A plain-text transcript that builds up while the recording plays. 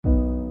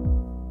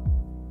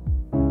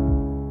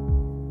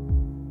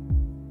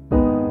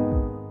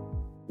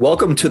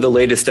Welcome to the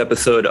latest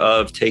episode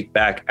of Take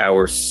Back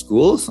Our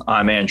Schools.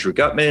 I'm Andrew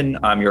Gutman.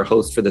 I'm your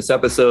host for this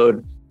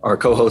episode. Our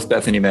co-host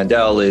Bethany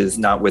Mandel is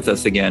not with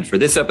us again for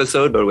this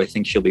episode, but I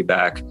think she'll be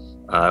back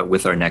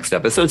with our next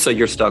episode. So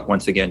you're stuck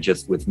once again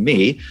just with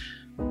me.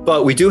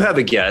 But we do have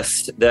a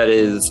guest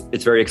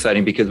it's very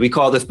exciting because we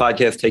call this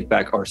podcast Take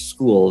Back Our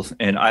Schools.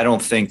 And I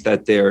don't think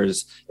that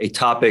there's a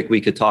topic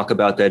we could talk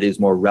about that is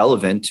more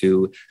relevant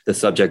to the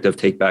subject of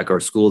Take Back Our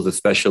Schools,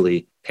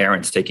 especially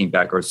parents taking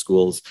back our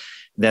schools,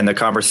 than the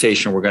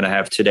conversation we're going to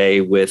have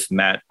today with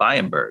Matt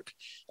Bienberg.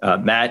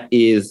 Matt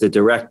is the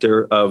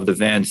director of the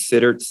Van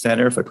Sittert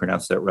Center, if I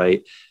pronounced that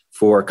right,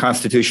 for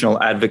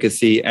Constitutional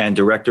Advocacy and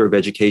Director of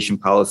Education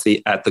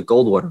Policy at the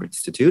Goldwater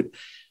Institute.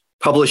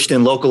 Published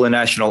in local and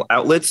national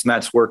outlets,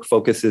 Matt's work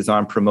focuses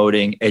on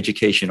promoting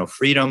educational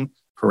freedom,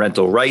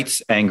 parental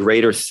rights, and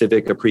greater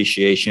civic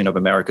appreciation of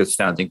America's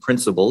founding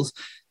principles,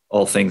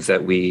 all things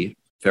that we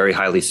very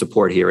highly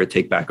support here at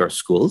Take Back Our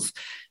Schools.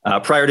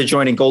 Prior to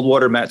joining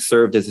Goldwater, Matt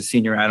served as a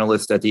senior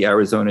analyst at the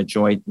Arizona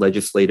Joint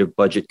Legislative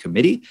Budget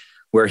Committee,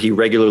 where he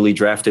regularly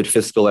drafted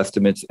fiscal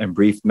estimates and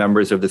briefed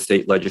members of the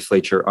state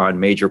legislature on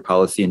major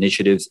policy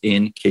initiatives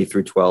in K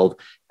through 12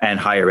 and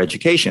higher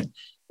education.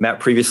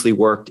 Matt previously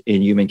worked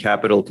in human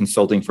capital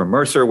consulting for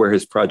Mercer, where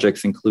his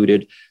projects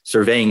included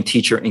surveying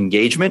teacher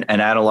engagement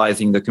and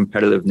analyzing the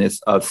competitiveness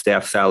of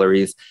staff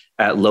salaries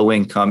at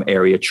low-income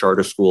area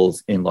charter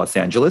schools in Los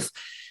Angeles.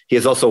 He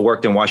has also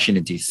worked in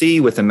Washington, D.C.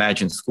 with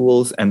Imagine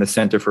Schools and the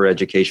Center for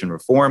Education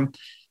Reform.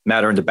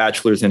 Matt earned a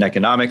bachelor's in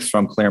economics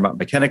from Claremont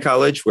McKenna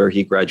College, where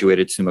he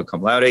graduated summa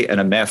cum laude, and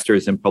a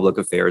master's in public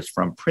affairs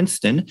from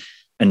Princeton.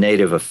 A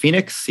native of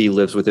Phoenix, he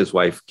lives with his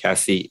wife,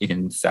 Cassie,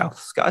 in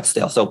South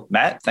Scottsdale. So,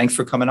 Matt, thanks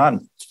for coming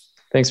on.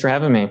 Thanks for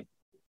having me.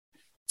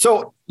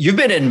 So you've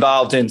been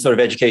involved in sort of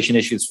education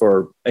issues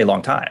for a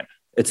long time,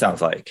 it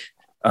sounds like.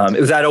 I'm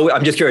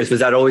just curious, was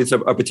that always a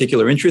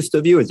particular interest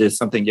of you? Is this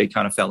something you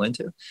kind of fell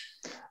into?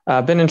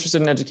 I've been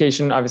interested in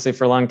education, obviously,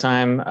 for a long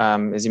time.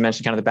 As you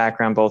mentioned, kind of the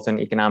background, both in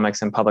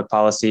economics and public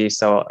policy.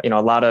 So, a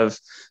lot of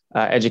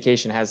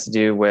education has to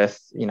do with,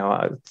 some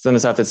of the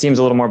stuff that seems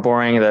a little more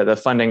boring, the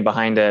funding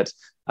behind it.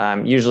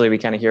 Usually we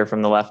kind of hear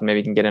from the left, and maybe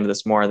we can get into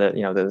this more, that,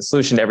 the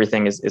solution to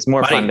everything is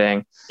more money.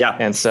 Funding. Yeah.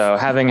 And so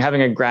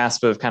having a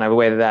grasp of kind of the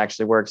way that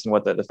actually works and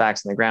what the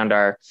facts on the ground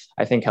are,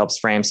 I think helps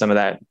frame some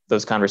of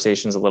those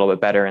conversations a little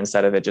bit better,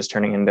 instead of it just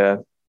turning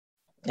into,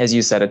 as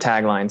you said, a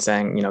tagline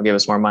saying, give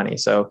us more money.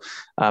 So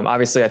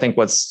obviously, I think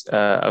what's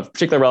of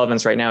particular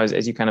relevance right now is,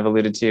 as you kind of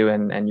alluded to,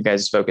 and you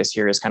guys' focus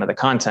here is kind of the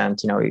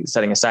content,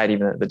 setting aside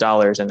even the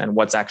dollars and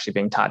what's actually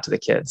being taught to the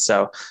kids.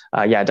 So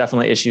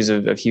definitely issues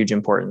of huge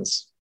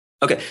importance.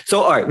 Okay.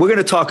 So, all right, we're going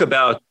to talk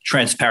about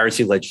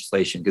transparency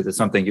legislation because it's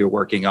something you're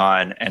working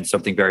on and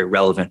something very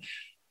relevant.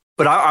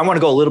 But I want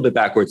to go a little bit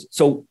backwards.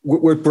 So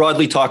we're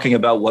broadly talking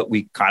about what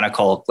we kind of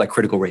call like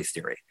critical race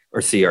theory, or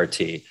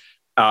CRT.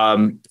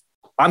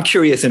 I'm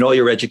curious, in all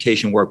your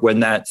education work,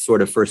 when that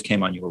sort of first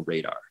came on your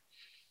radar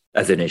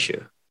as an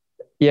issue.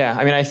 Yeah,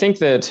 I think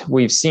that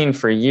we've seen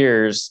for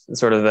years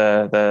sort of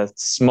the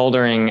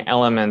smoldering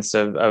elements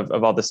of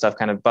all this stuff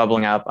kind of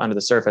bubbling up under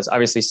the surface.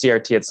 Obviously,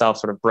 CRT itself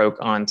sort of broke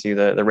onto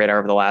the radar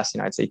over the last,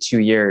 I'd say 2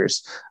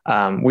 years.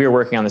 We were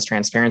working on this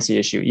transparency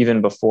issue.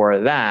 Even before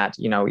that,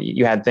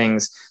 you had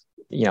things,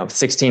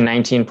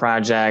 1619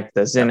 project,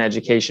 the Zinn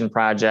Education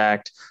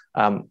project,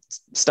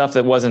 stuff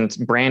that wasn't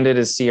branded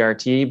as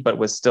CRT, but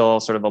was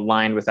still sort of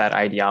aligned with that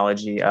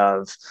ideology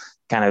of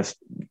kind of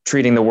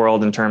treating the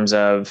world in terms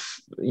of,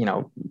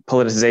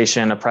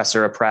 politicization,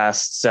 oppressor,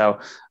 oppressed. So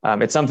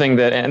it's something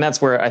that, and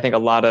that's where I think a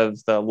lot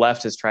of the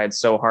left has tried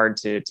so hard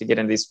to get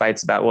into these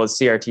fights about, well, is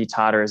CRT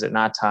taught or is it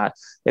not taught?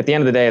 At the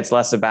end of the day, it's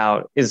less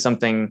about, is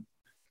something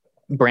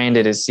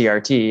branded as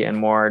CRT, and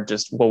more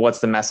just, well, what's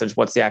the message?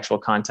 What's the actual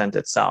content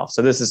itself?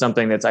 So this is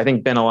something that's, I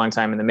think, been a long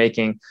time in the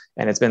making.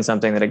 And it's been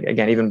something that,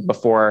 again, even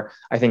before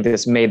I think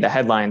this made the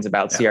headlines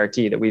about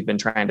CRT, that we've been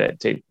trying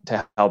to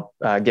help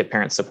get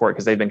parents support,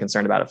 because they've been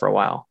concerned about it for a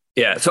while.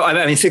 Yeah. So,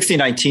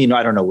 1619,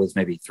 I don't know, was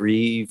maybe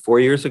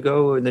 3-4 years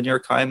ago in the New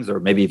York Times, or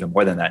maybe even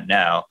more than that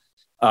now.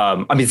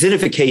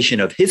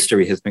 Zinification of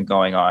history has been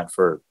going on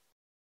for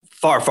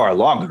far, far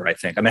longer, I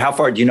think. How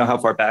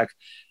far back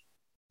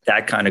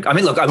that kind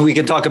of, we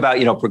can talk about,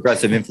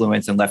 progressive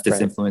influence and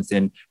leftist influence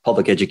in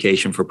public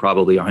education for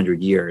probably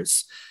 100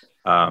 years.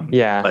 And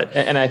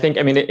I think,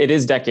 it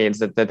is decades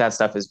that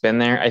stuff has been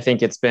there. I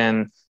think it's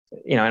been,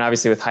 and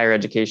obviously with higher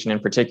education in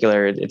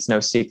particular, it's no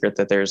secret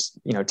that there's,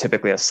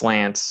 typically a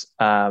slant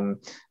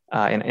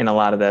in a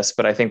lot of this.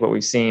 But I think what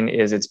we've seen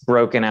is it's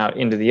broken out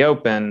into the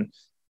open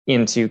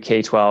into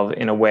K-12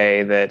 in a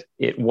way that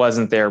it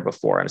wasn't there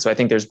before. And so I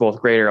think there's both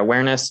greater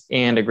awareness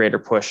and a greater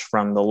push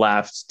from the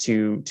left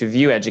to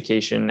view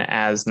education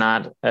as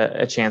not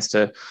a chance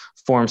to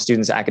form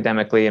students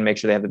academically and make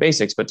sure they have the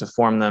basics, but to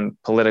form them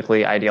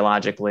politically,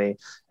 ideologically.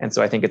 And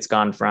so I think it's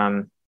gone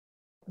from,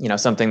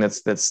 something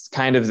that's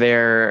kind of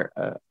there,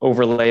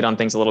 overlaid on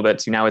things a little bit,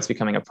 to now it's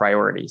becoming a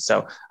priority.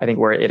 So I think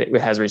where it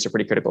has reached a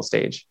pretty critical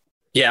stage.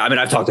 Yeah.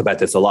 I've talked about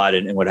this a lot.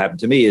 And what happened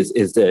to me is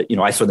that,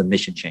 I saw the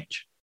mission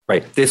change.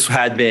 right? This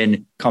had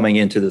been coming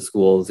into the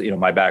schools.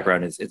 My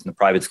background is in the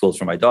private schools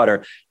for my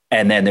daughter.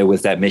 And then there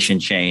was that mission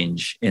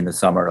change in the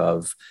summer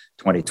of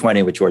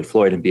 2020 with George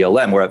Floyd and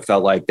BLM, where it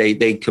felt like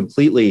they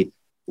completely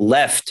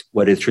left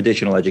what is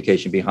traditional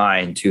education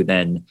behind to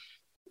then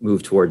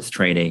move towards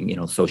training,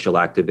 social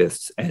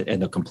activists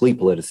and the complete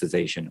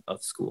politicization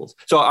of schools.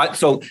 So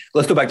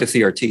let's go back to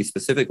CRT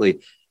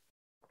specifically.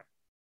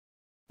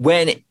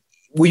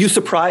 Were you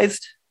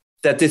surprised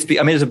that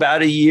it was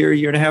about a year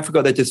and a half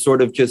ago that this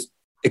sort of just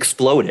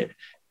exploded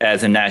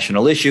as a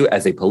national issue,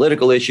 as a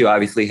political issue,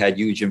 obviously had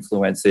huge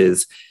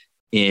influences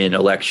in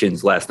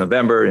elections last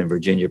November in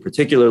Virginia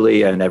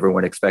particularly, and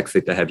everyone expects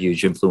it to have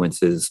huge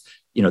influences,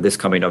 this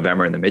coming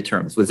November in the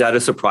midterms. Was that a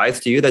surprise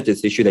to you that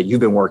this issue that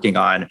you've been working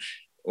on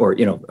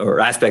or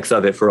aspects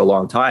of it for a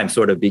long time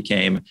sort of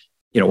became,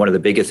 one of the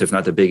biggest, if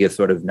not the biggest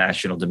sort of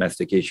national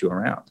domestic issue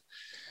around?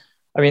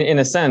 I mean, in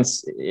a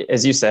sense,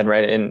 as you said,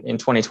 right, in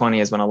 2020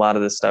 is when a lot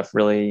of this stuff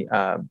really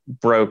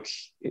broke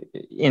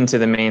into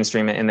the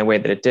mainstream in the way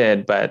that it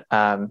did. But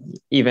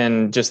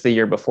even just the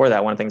year before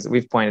that, one of the things that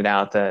we've pointed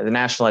out, the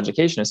National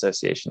Education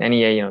Association,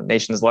 NEA,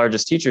 nation's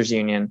largest teachers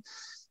union,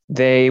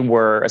 they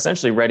were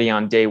essentially ready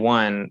on day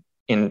one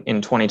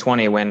in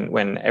 2020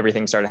 when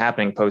everything started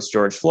happening post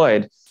George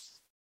Floyd.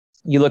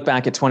 You look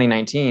back at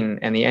 2019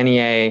 and the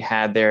NEA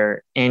had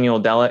their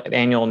annual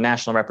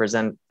National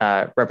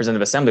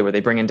Representative Assembly where they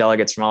bring in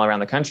delegates from all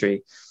around the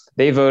country.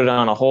 They voted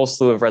on a whole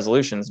slew of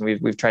resolutions. And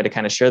we've tried to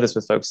kind of share this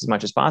with folks as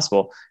much as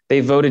possible. They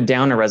voted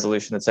down a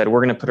resolution that said, we're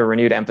going to put a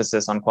renewed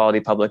emphasis on quality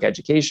public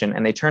education.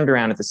 And they turned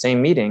around at the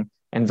same meeting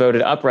and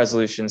voted up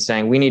resolutions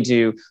saying, we need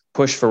to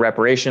push for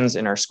reparations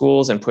in our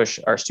schools and push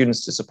our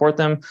students to support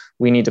them.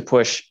 We need to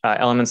push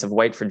elements of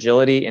white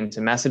fragility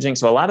into messaging.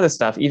 So a lot of this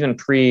stuff, even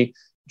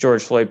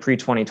George Floyd,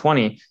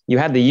 pre-2020, you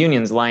had the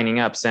unions lining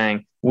up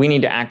saying, we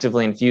need to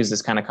actively infuse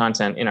this kind of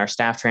content in our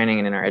staff training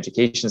and in our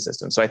education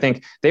system. So I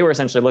think they were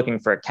essentially looking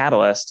for a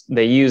catalyst.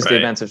 They used the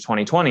events of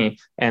 2020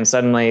 and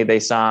suddenly they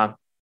saw,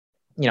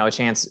 a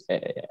chance.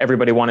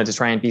 Everybody wanted to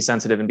try and be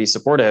sensitive and be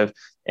supportive.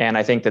 And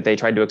I think that they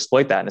tried to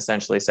exploit that and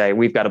essentially say,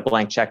 we've got a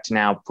blank check to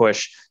now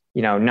push,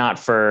 not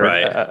for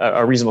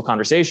a reasonable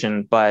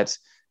conversation, but,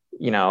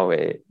 so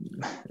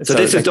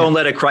this is don't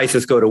let a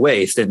crisis go to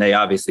waste. And they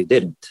obviously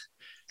didn't.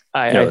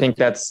 I think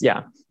that's,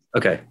 yeah.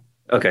 Okay.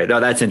 No,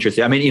 that's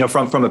interesting. I mean,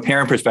 from a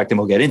parent perspective,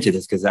 we'll get into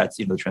this because that's,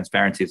 the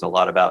transparency is a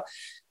lot about,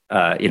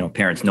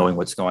 parents knowing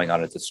what's going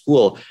on at the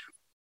school.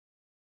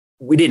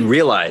 We didn't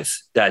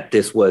realize that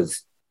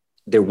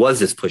there was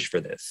this push for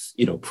this,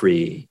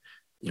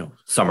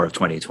 summer of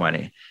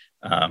 2020.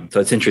 So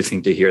it's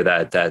interesting to hear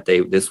that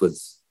this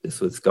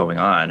was going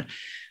on.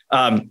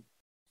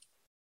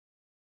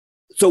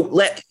 So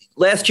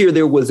last year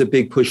there was a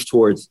big push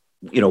towards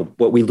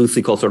what we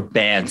loosely call sort of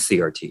banned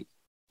CRT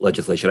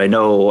legislation. I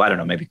don't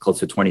know, maybe close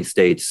to 20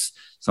 states,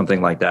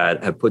 something like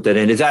that, have put that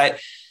in.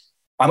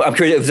 I'm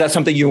curious, is that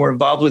something you were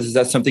involved with? Is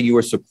that something you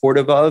were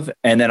supportive of?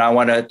 And then I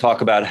want to talk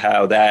about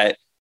how that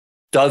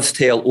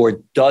dovetail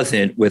or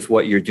doesn't with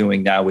what you're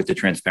doing now with the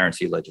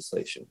transparency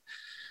legislation.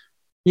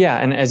 Yeah.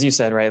 And as you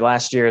said, right,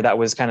 last year, that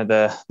was kind of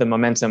the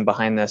momentum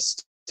behind this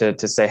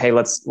to say, hey,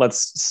 let's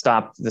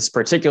stop this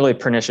particularly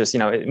pernicious,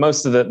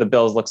 most of the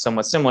bills look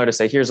somewhat similar to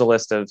say, here's a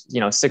list of,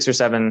 6 or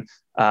 7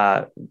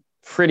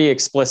 pretty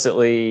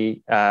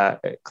explicitly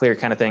clear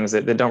kind of things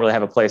that don't really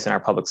have a place in our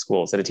public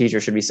schools, that a teacher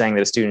should be saying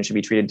that a student should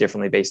be treated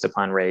differently based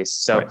upon race.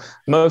 So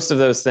most of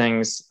those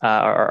things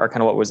are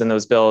kind of what was in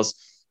those bills.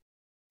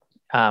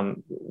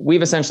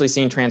 We've essentially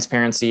seen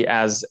transparency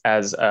as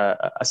a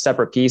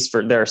separate piece.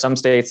 There are some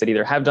states that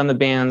either have done the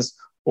bans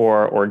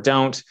or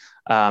don't.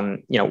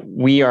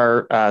 We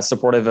are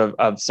supportive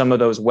of some of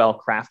those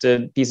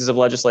well-crafted pieces of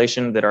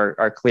legislation that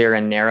are clear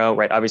and narrow,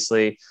 right?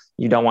 Obviously,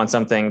 you don't want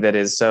something that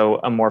is so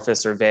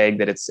amorphous or vague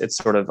that it's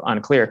sort of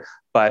unclear.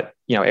 But,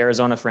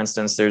 Arizona, for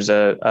instance, there's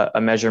a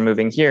measure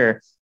moving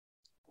here,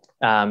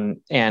 and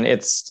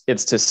it's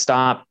to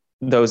stop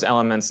those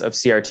elements of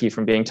CRT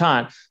from being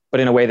taught, but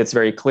in a way that's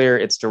very clear,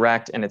 it's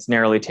direct, and it's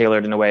narrowly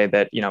tailored in a way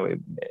that,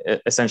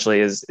 it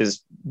essentially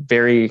is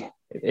very,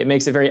 it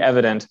makes it very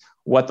evident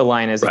what the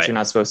line is that you're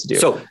not supposed to do.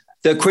 So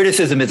the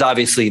criticism is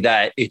obviously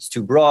that it's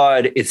too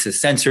broad. It's a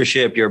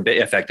censorship. You're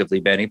effectively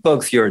banning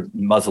books. You're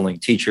muzzling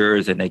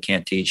teachers and they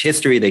can't teach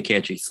history. They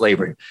can't teach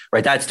slavery,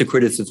 right? That's the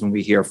criticism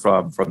we hear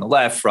from the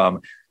left,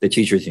 from the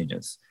teachers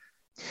unions.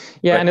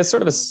 Yeah. And it's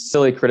sort of a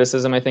silly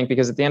criticism, I think,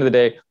 because at the end of the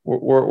day,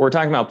 we're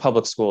talking about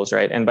public schools,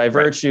 right? And by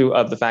virtue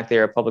of the fact they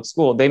are a public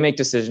school, they make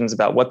decisions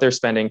about what they're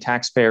spending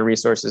taxpayer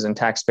resources and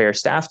taxpayer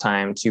staff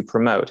time to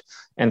promote.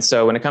 And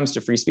so when it comes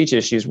to free speech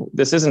issues,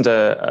 this isn't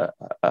a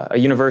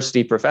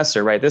university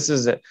professor, right? This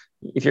is,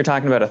 if you're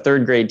talking about a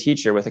 3rd grade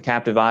teacher with a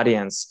captive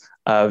audience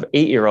of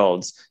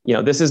 8-year-olds,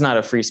 this is not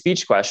a free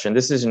speech question.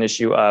 This is an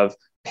issue of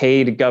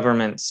paid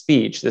government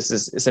speech. This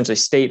is essentially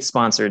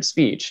state-sponsored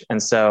speech.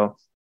 And so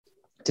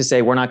to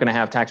say we're not going to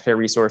have taxpayer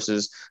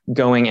resources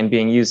going and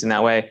being used in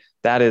that way,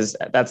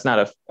 that's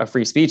not a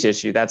free speech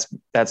issue. That's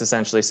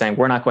essentially saying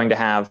we're not going to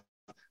have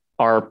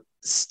our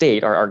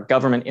state or our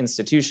government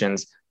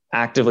institutions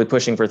actively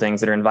pushing for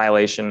things that are in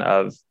violation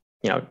of,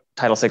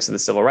 Title VI of the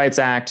Civil Rights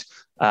Act.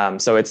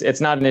 So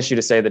it's not an issue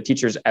to say that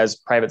teachers as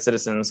private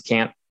citizens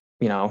can't,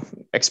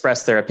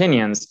 express their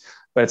opinions,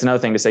 but it's another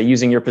thing to say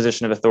using your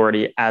position of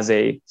authority as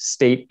a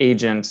state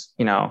agent,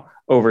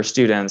 over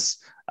students.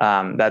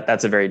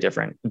 That's a very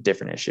different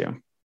issue.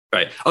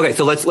 Right. Okay.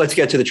 So let's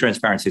get to the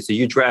transparency. So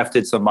you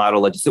drafted some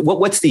model legislation.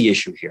 What's the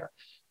issue here?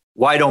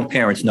 Why don't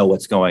parents know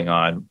what's going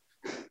on?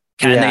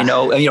 Can they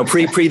know,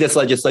 pre this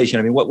legislation?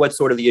 I mean, what's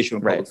sort of the issue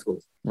in public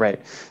schools?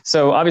 Right.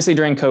 So obviously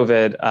during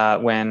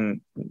COVID, when,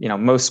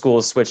 most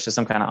schools switched to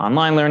some kind of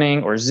online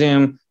learning or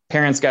Zoom,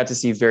 parents got to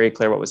see very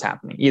clear what was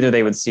happening. Either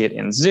they would see it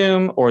in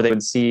Zoom, or they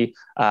would see,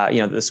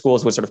 the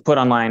schools would sort of put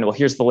online, well,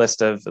 here's the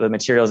list of the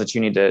materials that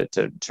you need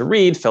to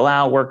read, fill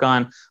out, work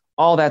on.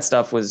 All that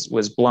stuff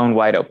was blown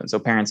wide open so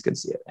parents could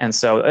see it. And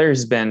so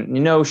there's been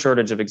no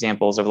shortage of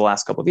examples over the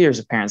last couple of years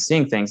of parents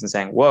seeing things and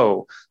saying,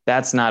 whoa,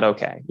 that's not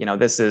okay.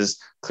 This is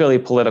clearly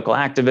political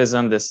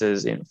activism. This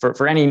is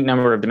for any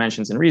number of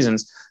dimensions and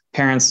reasons.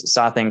 Parents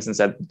saw things and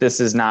said,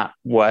 this is not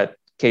what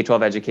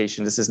K-12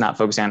 education, this is not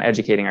focusing on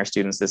educating our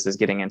students. This is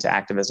getting into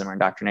activism or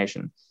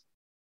indoctrination.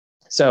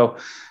 So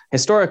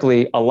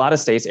historically, a lot of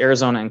states,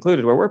 Arizona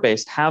included, where we're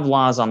based, have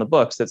laws on the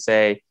books that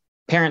say,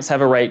 parents have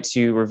a right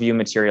to review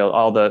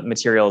all the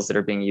materials that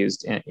are being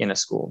used in a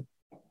school.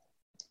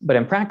 But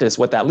in practice,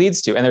 what that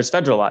leads to, and there's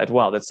federal law as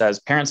well that says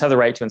parents have the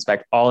right to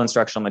inspect all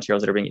instructional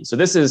materials that are being used. So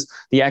this is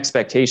the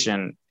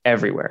expectation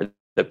everywhere.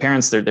 The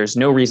parents, there's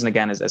no reason,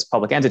 again, as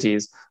public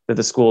entities, that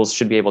the schools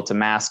should be able to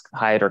mask,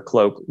 hide, or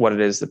cloak what it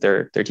is that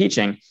they're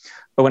teaching.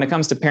 But when it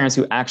comes to parents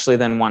who actually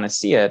then want to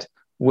see it,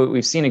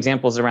 we've seen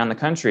examples around the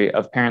country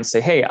of parents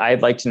say, hey,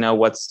 I'd like to know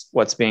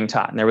what's being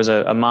taught. And there was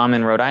a mom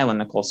in Rhode Island,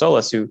 Nicole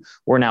Solis, who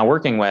we're now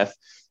working with,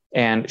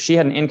 and she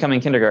had an incoming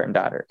kindergarten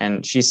daughter.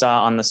 And she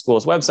saw on the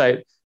school's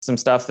website some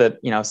stuff that,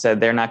 said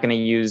they're not going to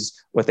use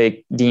what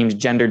they deemed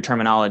gendered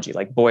terminology,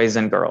 like boys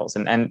and girls,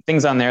 and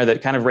things on there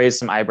that kind of raised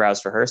some eyebrows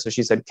for her. So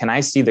she said, can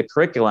I see the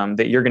curriculum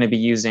that you're going to be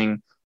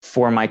using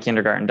for my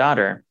kindergarten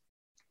daughter?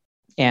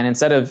 And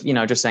instead of,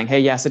 just saying, hey,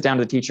 yeah, sit down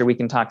to the teacher, we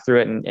can talk through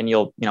it and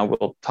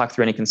we'll talk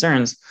through any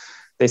concerns.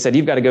 They said,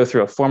 you've got to go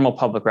through a formal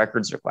public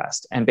records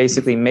request and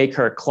basically make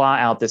her claw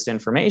out this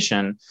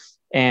information.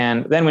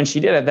 And then when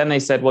she did it, then they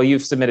said, well,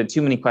 you've submitted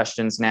too many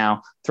questions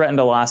now, threatened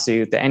a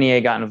lawsuit. The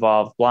NEA got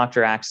involved, blocked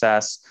her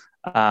access.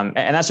 And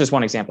that's just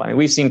one example. I mean,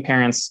 we've seen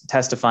parents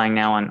testifying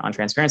now on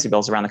transparency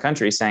bills around the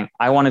country saying,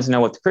 I wanted to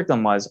know what the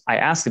curriculum was. I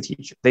asked the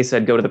teacher. They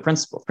said, go to the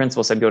principal. The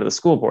principal said, go to the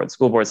school board. The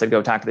school board said,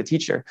 go talk to the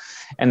teacher.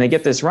 And they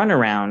get this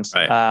runaround,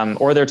 right.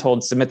 Or they're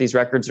told, submit these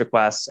records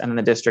requests. And then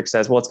the district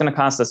says, well, it's going to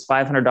cost us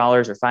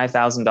 $500 or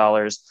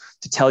 $5,000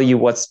 to tell you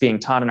what's being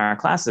taught in our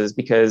classes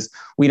because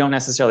we don't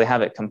necessarily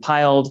have it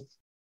compiled.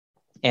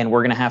 And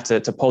we're going to have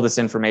to pull this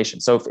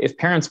information. So if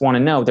parents want to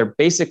know, they're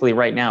basically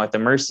right now at the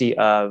mercy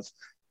of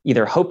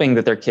either hoping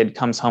that their kid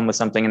comes home with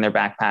something in their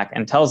backpack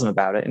and tells them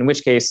about it, in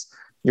which case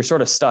you're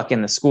sort of stuck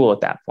in the school at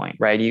that point,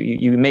 right?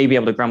 You may be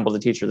able to grumble to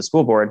the teacher or the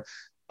school board,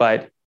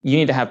 but you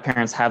need to have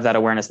parents have that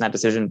awareness and that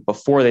decision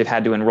before they've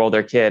had to enroll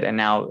their kid and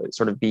now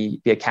sort of be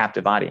a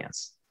captive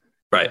audience.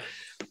 Right.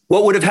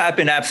 What would have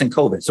happened absent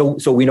COVID?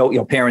 So we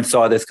know, parents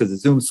saw this because of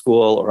Zoom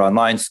school or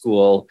online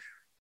school.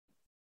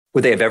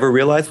 Would they have ever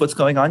realized what's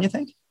going on, you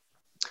think?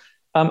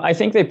 I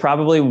think they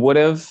probably would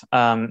have,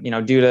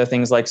 due to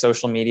things like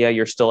social media,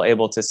 you're still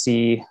able to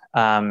see,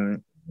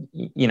 some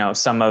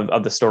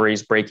of the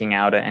stories breaking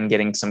out and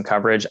getting some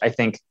coverage. I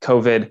think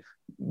COVID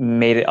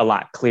made it a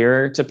lot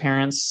clearer to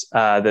parents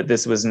that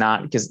this was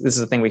not, because this is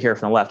the thing we hear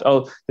from the left.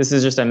 Oh, this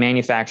is just a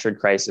manufactured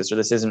crisis, or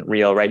this isn't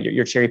real, right?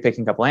 You're cherry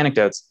picking a couple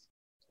anecdotes,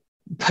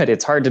 but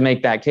it's hard to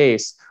make that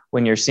case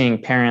when you're seeing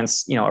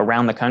parents,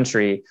 around the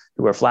country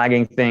who are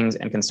flagging things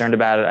and concerned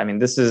about it. I mean,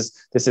 this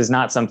is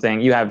not something.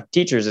 You have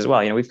teachers as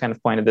well. We've kind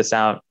of pointed this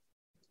out.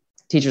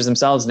 Teachers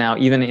themselves now,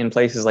 even in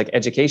places like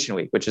Education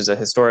Week, which is a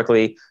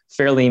historically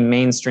fairly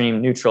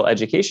mainstream neutral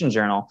education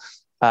journal,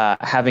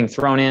 having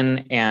thrown in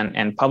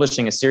and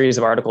publishing a series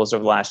of articles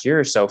over the last year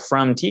or so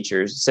from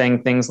teachers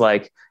saying things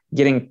like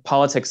getting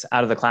politics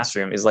out of the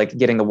classroom is like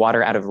getting the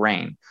water out of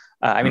rain.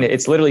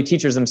 It's literally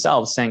teachers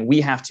themselves saying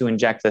we have to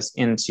inject this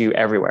into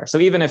everywhere. So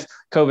even if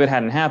COVID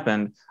hadn't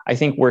happened, I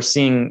think we're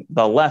seeing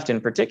the left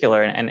in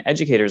particular and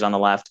educators on the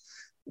left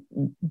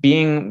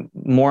being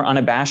more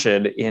unabashed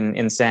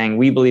in saying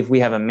we believe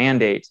we have a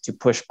mandate to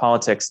push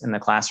politics in the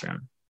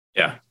classroom.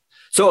 Yeah.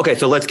 So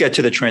let's get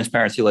to the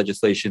transparency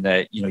legislation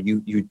that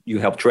you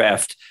helped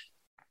draft.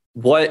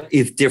 What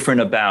is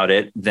different about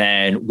it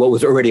than what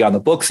was already on the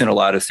books in a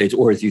lot of states,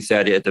 or as you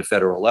said, at the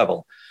federal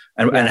level?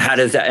 And how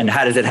does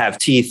it have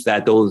teeth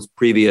that those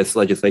previous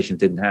legislations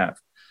didn't have?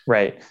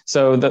 Right.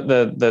 So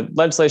the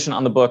legislation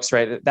on the books,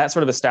 right, that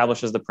sort of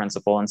establishes the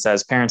principle and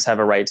says parents have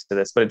a right to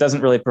this, but it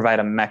doesn't really provide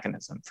a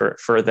mechanism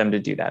for them to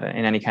do that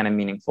in any kind of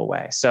meaningful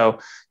way. So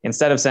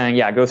instead of saying,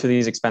 go through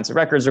these expensive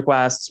records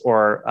requests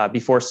or be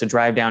forced to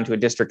drive down to a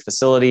district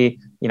facility,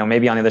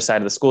 maybe on the other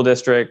side of the school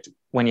district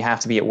when you have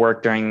to be at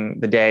work during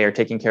the day or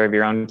taking care of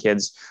your own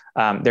kids,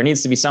 there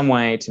needs to be some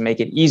way to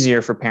make it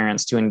easier for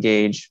parents to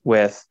engage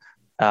with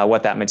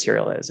what that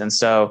material is. And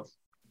so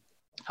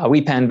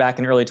we penned back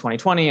in early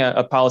 2020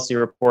 a policy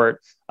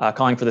report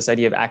calling for this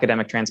idea of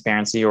academic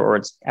transparency, or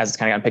it's, as it's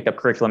kind of gotten picked up,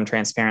 curriculum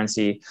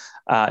transparency,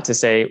 to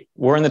say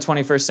we're in the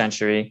 21st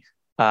century.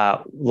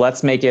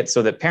 Let's make it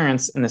so that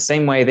parents, in the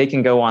same way, they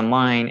can go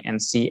online and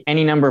see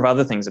any number of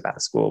other things about a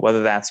school,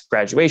 whether that's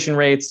graduation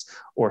rates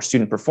or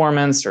student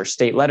performance or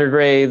state letter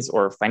grades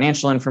or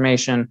financial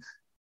information.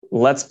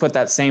 Let's put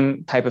that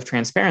same type of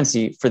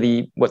transparency for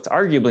what's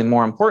arguably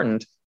more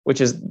important,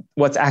 which is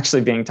what's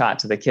actually being taught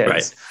to the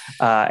kids,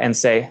 and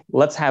say,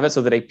 let's have it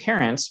so that a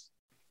parent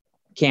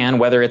can,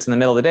 whether it's in the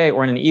middle of the day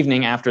or in an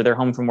evening after they're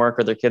home from work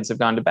or their kids have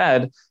gone to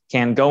bed,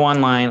 can go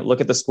online,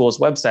 look at the school's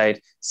website,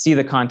 see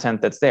the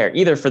content that's there,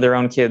 either for their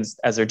own kids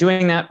as they're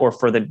doing that, or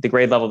for the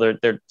grade level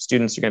their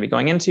students are going to be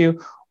going into,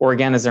 or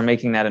again, as they're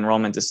making that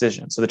enrollment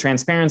decision. So the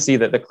transparency,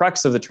 the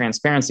crux of the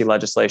transparency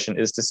legislation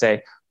is to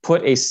say,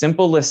 put a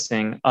simple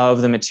listing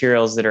of the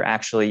materials that are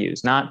actually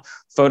used, not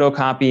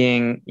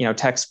photocopying,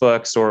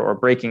 textbooks or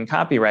breaking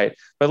copyright,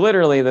 but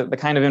literally the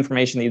kind of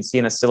information that you'd see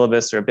in a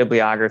syllabus or a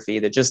bibliography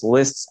that just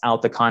lists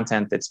out the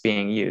content that's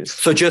being used.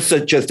 So just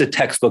the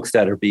textbooks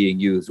that are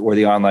being used, or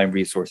the online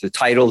resources,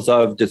 titles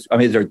of, is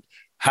there,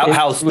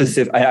 how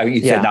specific,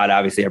 you said not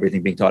obviously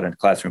everything being taught in the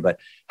classroom, but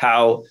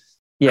how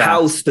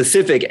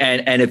specific,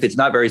 and if it's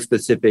not very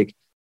specific,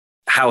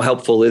 how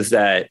helpful is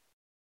that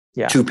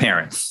to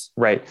parents?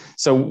 Right.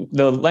 So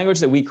the language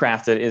that we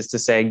crafted is to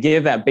say,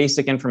 give that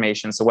basic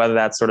information. So whether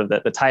that's sort of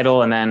the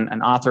title and then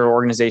an author or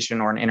organization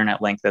or an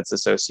internet link that's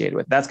associated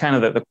with, that's kind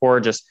of the core,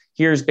 just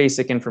here's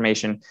basic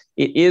information.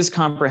 It is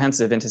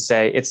comprehensive, and to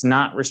say it's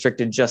not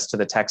restricted just to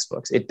the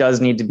textbooks. It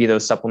does need to be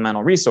those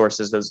supplemental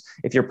resources. Those,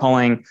 if you're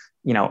pulling,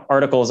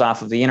 articles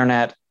off of the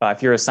internet,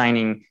 if you're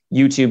assigning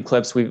YouTube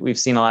clips, we've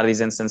seen a lot of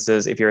these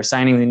instances. If you're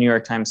assigning the New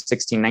York Times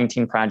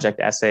 1619 Project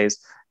essays,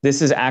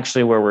 this is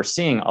actually where we're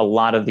seeing a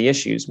lot of the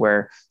issues,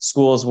 where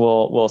schools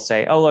will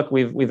say, oh, look,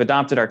 we've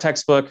adopted our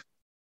textbook.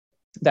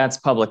 That's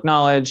public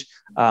knowledge.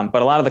 But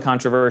a lot of the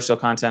controversial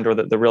content or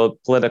the real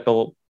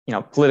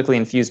politically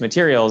infused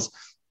materials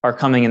are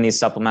coming in these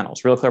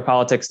supplementals. Real Clear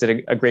Politics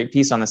did a great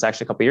piece on this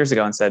actually a couple of years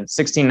ago and said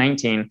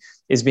 1619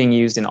 is being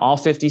used in all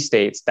 50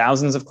 states,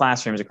 thousands of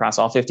classrooms across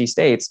all 50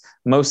 states,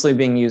 mostly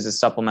being used as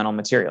supplemental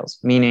materials,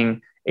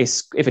 meaning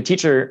if a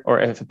teacher or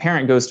if a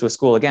parent goes to a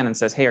school again and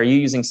says, hey, are you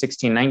using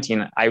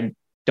 1619? I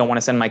don't want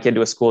to send my kid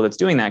to a school that's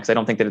doing that because I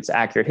don't think that it's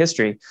accurate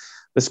history.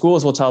 The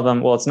schools will tell them,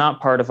 well, it's not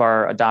part of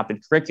our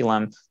adopted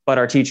curriculum, but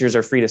our teachers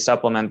are free to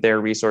supplement their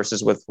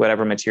resources with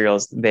whatever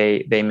materials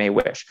they may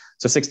wish.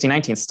 So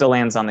 1619 still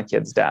lands on the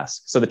kid's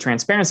desk. So the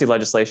transparency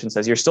legislation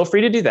says you're still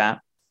free to do that.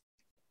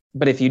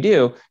 But if you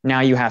do, now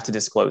you have to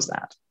disclose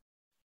that.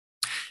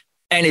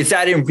 And is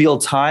that in real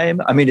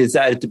time? I mean, is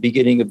that at the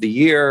beginning of the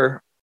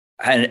year?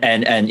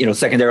 And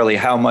secondarily,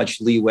 how much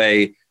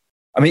leeway?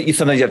 I mean,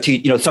 sometimes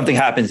you have something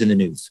happens in the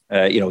news,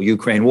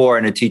 Ukraine war,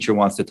 and a teacher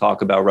wants to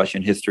talk about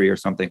Russian history or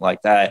something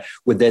like that.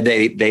 Would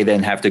they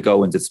then have to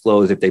go and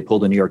disclose if they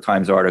pulled a New York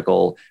Times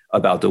article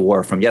about the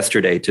war from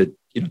yesterday to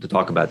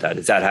talk about that?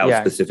 Is that how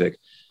specific?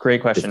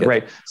 Great question.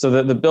 Right.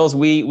 So the bills,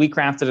 we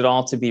crafted it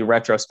all to be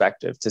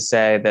retrospective, to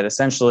say that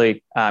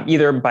essentially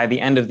either by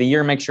the end of the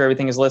year, make sure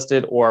everything is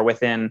listed, or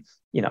within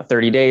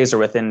 30 days or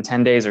within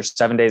 10 days or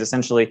 7 days,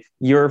 essentially,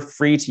 you're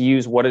free to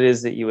use what it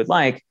is that you would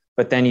like,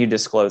 but then you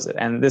disclose it.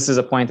 And this is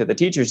a point that the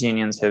teachers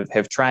unions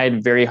have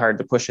tried very hard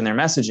to push in their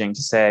messaging,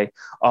 to say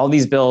all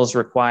these bills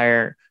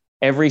require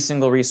every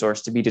single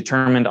resource to be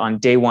determined on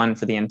day one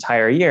for the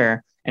entire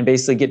year, and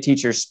basically get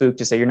teachers spooked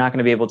to say you're not going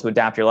to be able to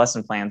adapt your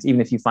lesson plans,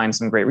 even if you find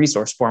some great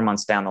resource 4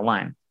 months down the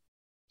line.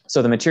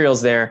 So the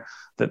materials there,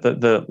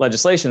 the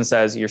legislation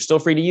says you're still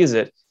free to use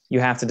it, you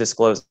have to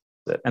disclose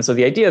it. And so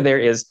the idea there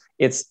is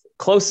it's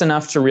close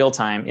enough to real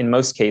time in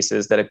most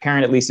cases that a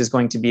parent at least is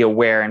going to be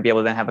aware and be able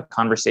to then have a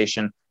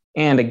conversation.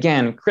 And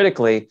again,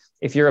 critically,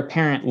 if you're a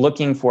parent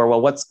looking for, well,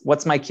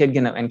 what's my kid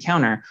going to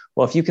encounter?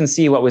 Well, if you can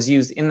see what was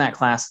used in that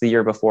class the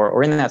year before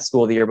or in that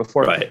school the year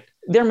before, right,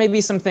 there may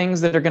be some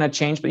things that are going to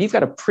change, but you've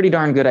got a pretty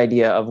darn good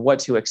idea of what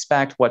to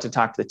expect, what to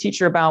talk to the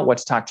teacher about, what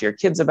to talk to your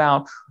kids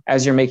about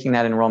as you're making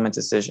that enrollment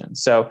decision.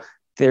 So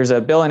there's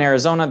a bill in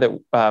Arizona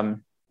that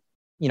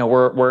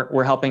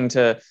we're helping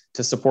to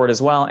support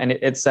as well. And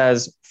it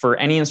says for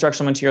any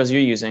instructional materials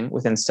you're using,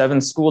 within 7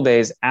 school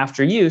days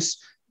after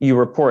use, you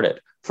report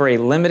it. For a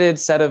limited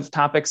set of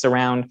topics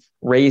around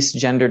race,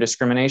 gender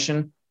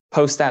discrimination,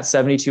 post that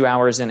 72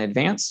 hours in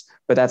advance,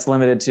 but that's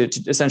limited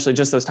to essentially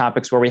just those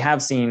topics where we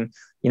have seen,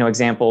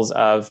 examples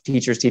of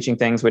teachers teaching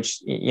things,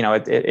 which,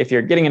 if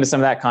you're getting into some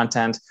of that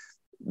content,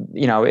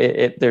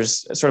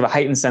 there's sort of a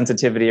heightened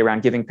sensitivity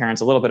around giving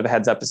parents a little bit of a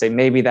heads up to say,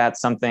 maybe that's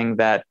something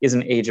that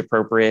isn't age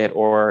appropriate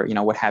or,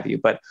 what have you.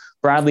 But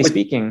broadly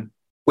speaking,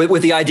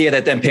 with the idea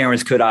that then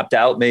parents could opt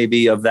out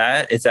maybe of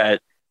that, is that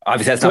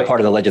obviously that's not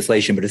part of the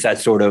legislation, but is that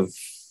sort of,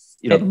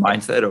 the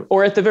mindset?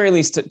 Or at the very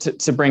least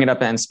to bring it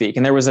up and speak.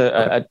 And there was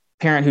a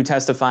parent who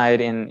testified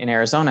in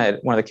Arizona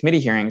at one of the committee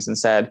hearings and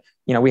said,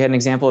 we had an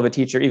example of a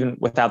teacher, even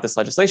without this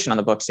legislation on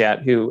the books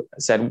yet, who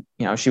said,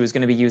 she was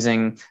going to be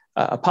using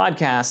a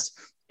podcast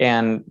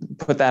and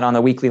put that on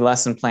the weekly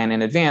lesson plan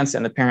in advance.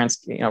 And the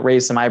parents,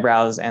 raise some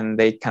eyebrows, and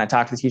they kind of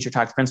talk to the teacher,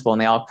 talk to the principal, and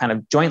they all kind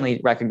of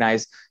jointly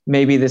recognize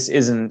maybe this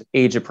isn't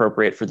age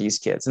appropriate for these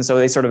kids. And so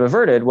they sort of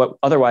averted what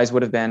otherwise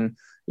would have been,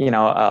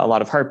 a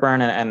lot of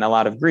heartburn and a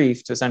lot of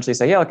grief, to essentially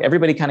say, yeah, look,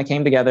 everybody kind of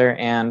came together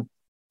and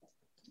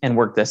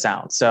work this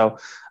out. So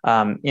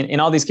in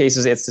all these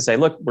cases, it's to say,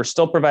 look, we're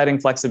still providing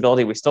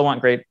flexibility. We still want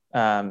great,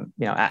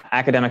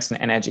 academics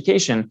and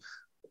education,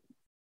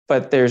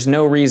 but there's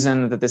no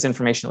reason that this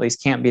information at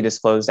least can't be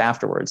disclosed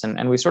afterwards.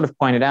 And we sort of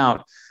pointed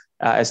out,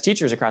 as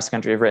teachers across the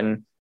country have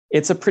written,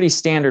 it's a pretty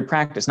standard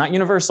practice, not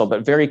universal,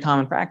 but very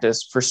common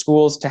practice for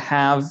schools to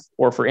have,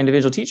 or for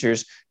individual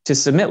teachers to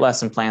submit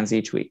lesson plans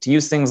each week, to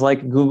use things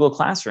like Google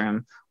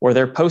Classroom, where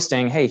they're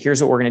posting, hey, here's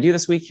what we're going to do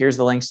this week. Here's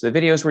the links to the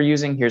videos we're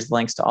using. Here's the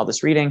links to all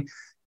this reading.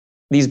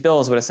 These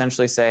bills would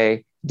essentially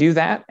say, do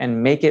that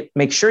and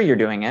make sure you're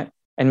doing it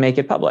and make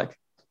it public.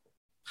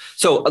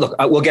 So look,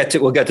 we'll get to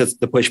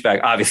the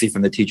pushback, obviously,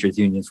 from the teachers'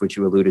 unions, which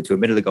you alluded to a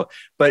minute ago.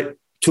 But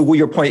to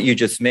your point you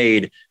just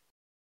made,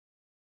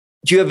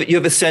 do you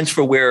have a sense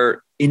for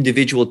where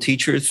individual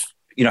teachers,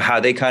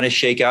 how they kind of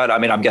shake out? I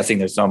mean, I'm guessing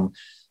there's some,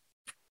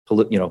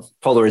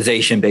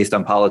 polarization based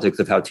on politics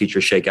of how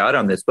teachers shake out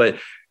on this. But,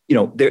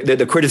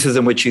 the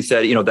criticism which you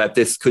said, that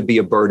this could be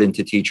a burden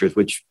to teachers,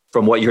 which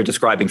from what you're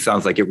describing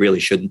sounds like it really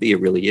shouldn't be. It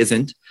really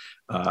isn't.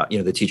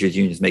 The teachers'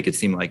 unions make it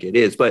seem like it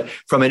is. But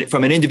from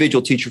an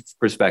individual teacher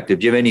perspective,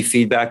 do you have any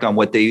feedback on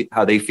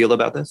how they feel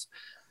about this?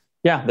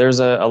 Yeah, there's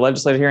a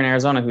legislator here in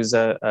Arizona who's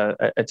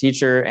a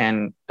teacher,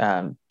 and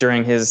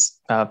during his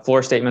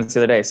floor statements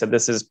the other day said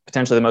this is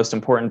potentially the most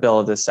important bill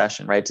of this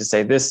session, right? To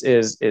say this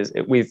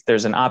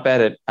there's an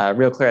op-ed at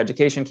Real Clear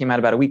Education came out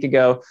about a week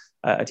ago,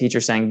 a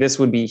teacher saying this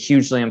would be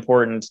hugely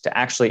important to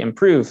actually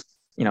improve,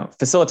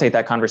 facilitate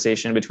that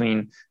conversation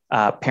between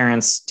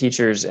parents,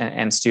 teachers,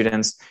 and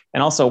students.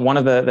 And also one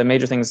of the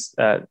major things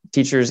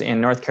teachers in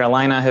North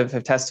Carolina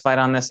have testified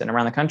on this and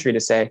around the country to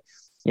say,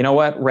 you know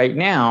what, right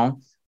now,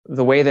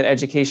 the way that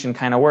education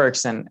kind of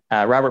works, and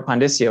Robert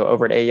Pondicio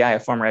over at AEI, a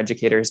former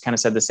educator, has kind of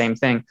said the same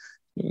thing,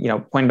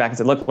 pointing back and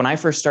said, look, when I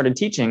first started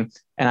teaching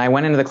and I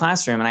went into the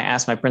classroom and I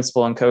asked my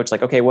principal and coach,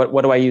 like, okay,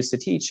 what do I use to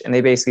teach? And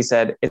they basically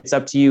said, it's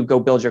up to you, go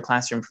build your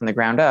classroom from the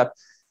ground up.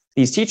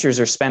 These teachers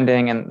are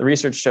spending, and the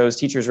research shows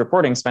teachers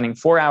reporting, spending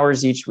 4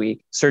 hours each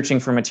week searching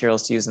for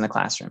materials to use in the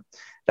classroom.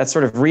 That's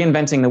sort of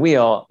reinventing the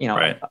wheel,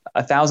 right,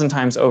 1,000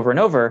 times over and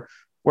over.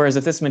 Whereas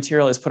if this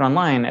material is put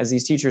online, as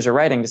these teachers are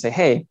writing to say,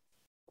 hey,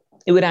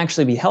 it would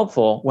actually be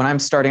helpful when I'm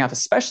starting off,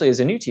 especially as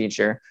a new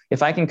teacher,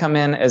 if I can come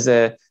in as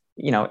a,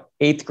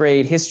 8th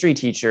grade history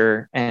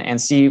teacher and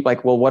see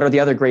like, well, what are the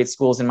other great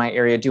schools in my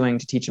area doing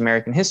to teach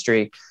American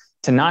history,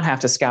 to not have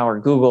to scour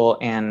Google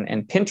and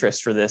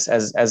Pinterest for this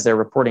as they're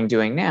reporting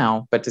doing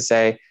now, but to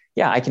say,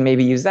 yeah, I can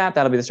maybe use that.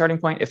 That'll be the starting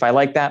point. If I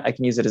like that, I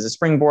can use it as a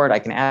springboard. I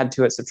can add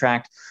to it,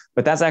 subtract.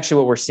 But that's actually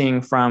what we're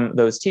seeing from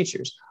those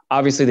teachers.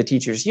 Obviously, the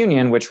teachers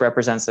union, which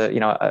represents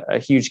a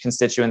huge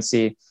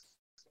constituency.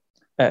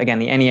 Again,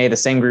 the NEA, the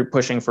same group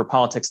pushing for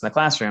politics in the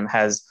classroom,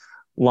 has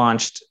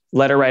launched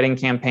letter writing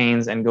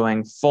campaigns and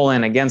going full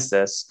in against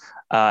this.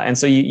 And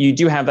so you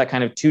do have that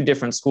kind of two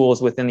different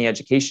schools within the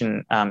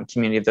education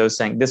community of those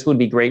saying this would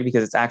be great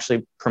because it's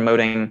actually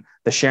promoting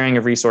the sharing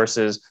of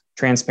resources,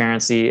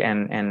 transparency,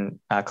 and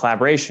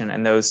collaboration.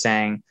 And those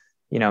saying,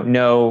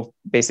 no,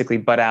 basically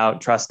butt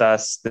out, trust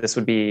us. This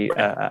would be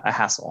a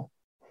hassle.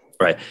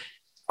 Right.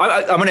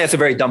 I'm going to ask a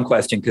very dumb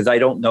question because I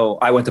don't know.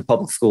 I went to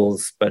public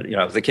schools, but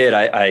as a kid,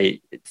 I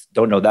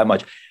don't know that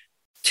much.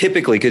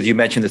 Typically, because you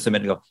mentioned this a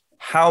minute ago,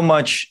 how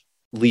much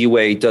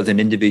leeway does an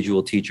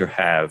individual teacher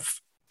have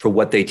for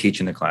what they teach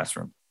in the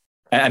classroom?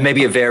 And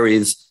maybe it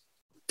varies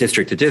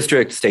district to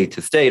district, state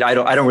to state. I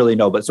don't really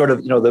know, but sort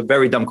of, the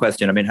very dumb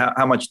question. I mean,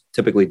 how much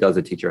typically does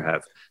a teacher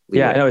have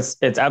leeway? Yeah, no, it's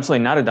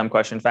absolutely not a dumb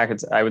question. In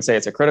fact, I would say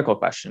it's a critical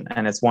question,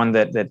 and it's one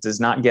that does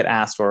not get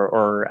asked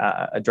or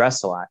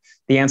addressed a lot.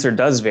 The answer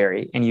does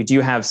vary, and you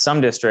do have some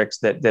districts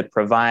that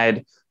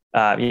provide,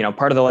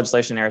 part of the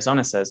legislation in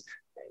Arizona says,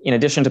 in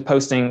addition to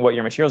posting what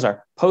your materials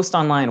are, post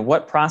online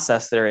what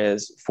process there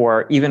is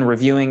for even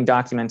reviewing,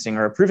 documenting,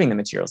 or approving the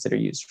materials that are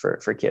used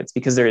for kids,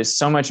 because there is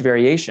so much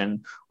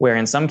variation where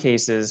in some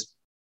cases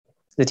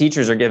the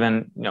teachers are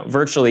given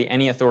virtually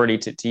any authority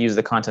to use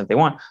the content they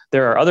want.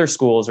 There are other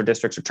schools or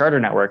districts or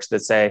charter networks that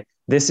say,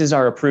 this is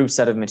our approved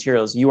set of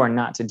materials. You are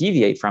not to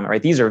deviate from it,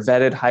 right? These are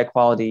vetted, high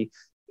quality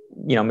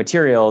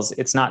materials.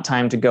 It's not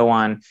time to go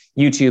on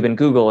YouTube and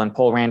Google and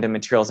pull random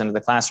materials into the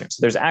classroom.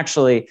 So there's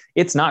actually,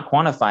 it's not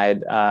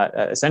quantified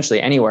essentially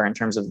anywhere in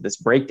terms of this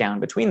breakdown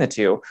between the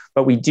two,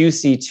 but we do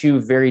see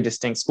two very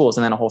distinct schools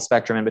and then a whole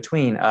spectrum in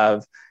between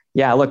of,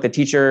 yeah, look, the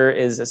teacher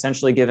is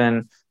essentially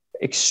given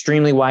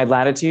extremely wide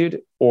latitude,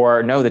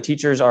 or no, the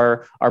teachers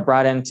are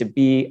brought in to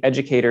be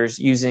educators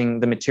using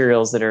the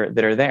materials that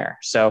are there.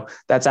 So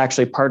that's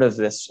actually part of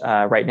this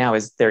right now,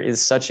 is there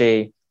is such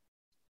a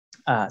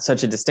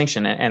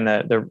distinction. And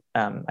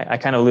I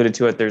kind of alluded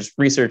to it. There's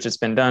research that's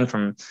been done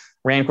from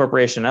RAND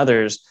Corporation and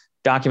others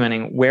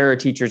documenting where are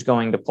teachers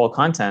going to pull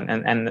content.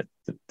 And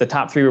the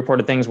top three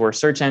reported things were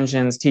search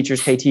engines,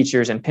 teachers pay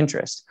teachers, and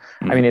Pinterest.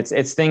 I mean,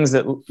 it's things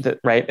that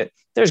right.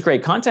 There's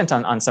great content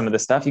on some of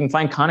this stuff. You can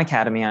find Khan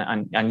Academy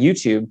on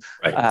YouTube,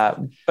 right.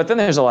 But then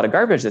there's a lot of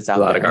garbage that's out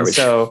there. A lot of garbage.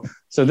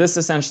 So this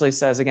essentially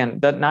says, again,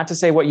 that not to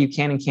say what you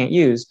can and can't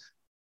use,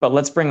 but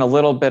let's bring a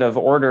little bit of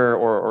order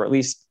or at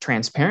least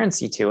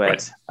transparency to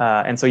it.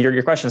 Right. And so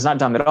your question is not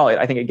dumb at all.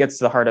 I think it gets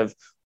to the heart of,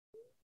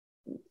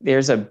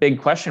 there's a big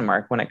question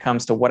mark when it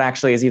comes to what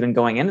actually is even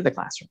going into the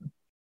classroom.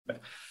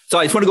 So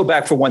I just want to go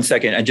back for 1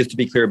 second and just to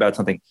be clear about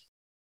something.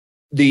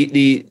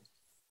 The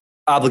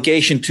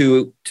obligation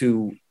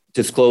to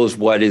disclose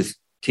what is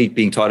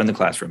being taught in the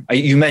classroom.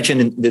 You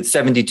mentioned the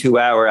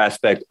 72-hour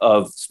aspect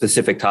of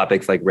specific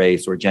topics like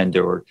race or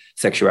gender or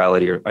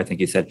sexuality, or I think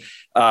you said.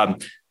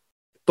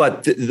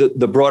 But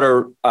the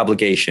broader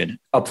obligation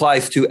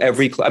applies to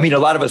every class. I mean, a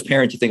lot of us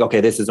parents, you think,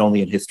 okay, this is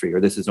only in history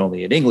or this is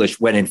only in English,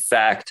 when in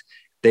fact,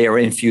 they are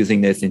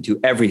infusing this into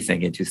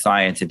everything, into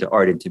science, into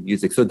art, into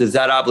music. So does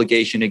that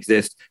obligation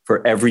exist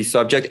for every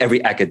subject,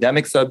 every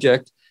academic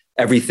subject,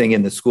 everything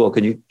in the school?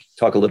 Can you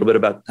talk a little bit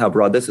about how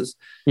broad this is?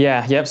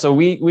 Yeah. Yep. So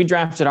we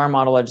drafted our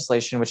model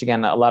legislation, which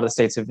again, a lot of the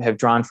states have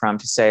drawn from,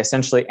 to say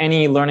essentially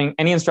any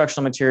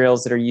instructional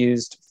materials that are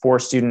used for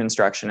student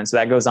instruction. And so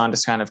that goes on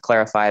to kind of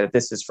clarify that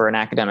this is for an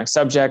academic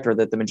subject, or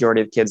that the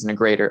majority of kids in a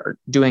grade are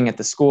doing at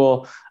the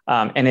school.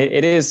 And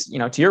it is,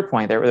 to your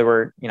point, there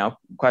were,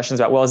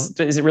 questions about, well,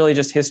 is it really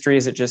just history?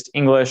 Is it just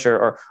English,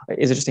 or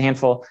is it just a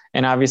handful?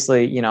 And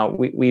obviously,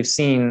 we've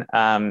seen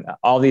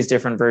all these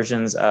different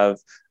versions of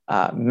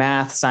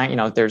math,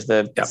 science. There's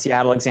the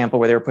Seattle example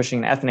where they were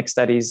pushing the ethnic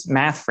studies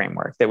math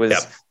framework that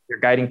was their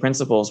guiding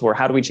principles were,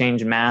 how do we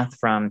change math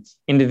from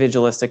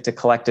individualistic to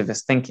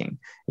collectivist thinking?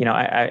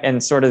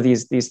 And sort of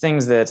these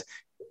things that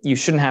you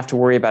shouldn't have to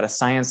worry about a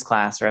science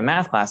class or a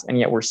math class, and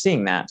yet we're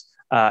seeing that.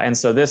 And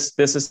so this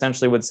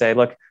essentially would say,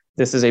 look,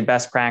 this is a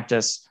best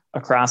practice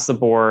across the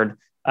board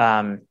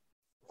to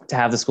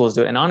have the schools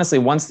do it. And honestly,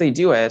 once they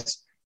do it,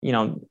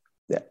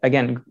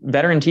 again,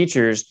 veteran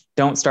teachers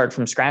don't start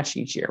from scratch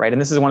each year, right? And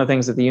this is one of the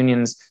things that the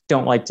unions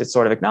don't like to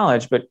sort of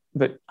acknowledge, but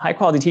high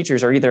quality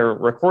teachers are either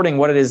recording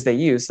what it is they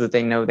use so that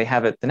they know they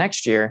have it the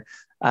next year.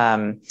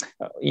 And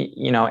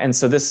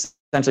so this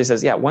essentially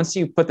says, once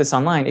you put this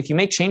online, if you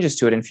make changes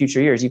to it in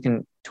future years, you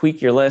can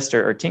tweak your list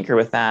or tinker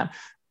with that.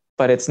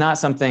 But it's not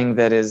something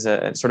that is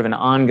a sort of an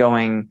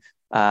ongoing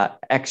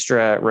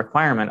extra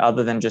requirement,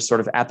 other than just sort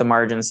of at the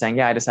margin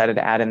saying, I decided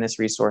to add in this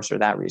resource or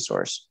that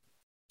resource.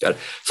 Got it.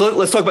 So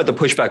let's talk about the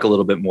pushback a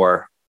little bit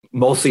more.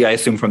 Mostly, I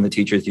assume, from the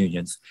teachers'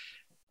 unions.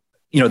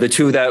 The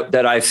two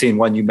that I've seen,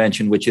 one you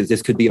mentioned, which is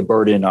this could be a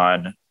burden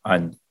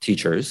on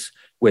teachers,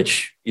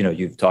 which,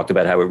 you've talked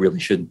about how it really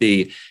shouldn't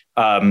be.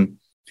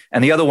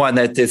 And the other one,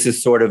 that this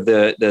is sort of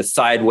the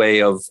side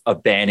way of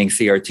banning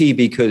CRT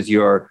because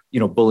you're,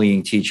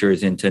 bullying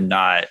teachers into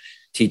not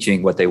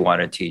teaching what they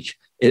want to teach.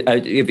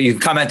 If you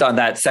comment on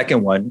that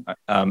second one,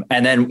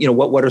 and then,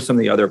 what are some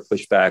of the other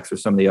pushbacks or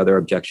some of the other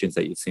objections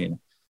that you've seen?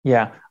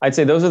 Yeah, I'd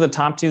say those are the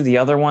top two. The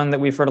other one that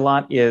we've heard a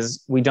lot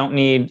is we don't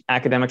need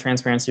academic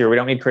transparency, or we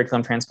don't need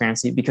curriculum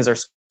transparency because our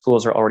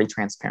schools are already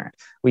transparent.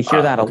 We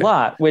hear that a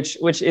lot, which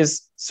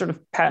is sort of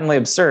patently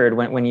absurd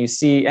when you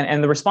see,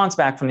 and the response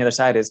back from the other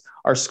side is,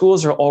 our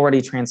schools are already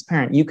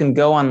transparent. You can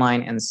go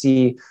online and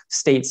see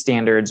state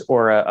standards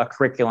or a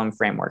curriculum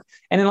framework.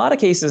 And in a lot of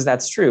cases,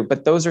 that's true,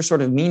 but those are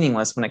sort of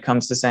meaningless when it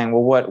comes to saying,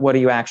 well, what are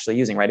you actually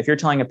using, right? If you're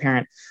telling a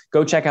parent,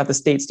 go check out the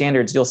state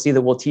standards, you'll see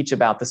that we'll teach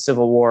about the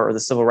Civil War or the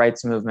Civil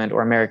Rights Movement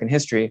or American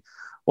history.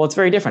 Well, it's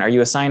very different. Are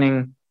you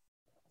assigning,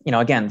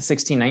 again, the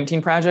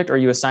 1619 Project, or are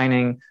you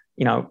assigning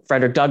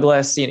Frederick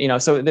Douglass,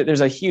 so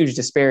there's a huge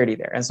disparity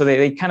there. And so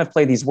they kind of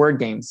play these word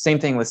games. Same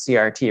thing with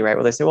CRT, right?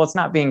 Where they say, well, it's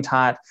not being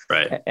taught.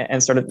 Right.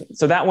 And so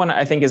that one,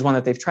 I think, is one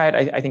that they've tried,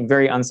 I think,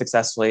 very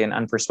unsuccessfully and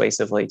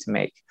unpersuasively to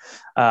make.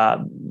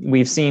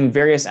 We've seen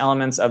various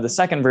elements of the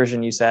second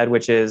version you said,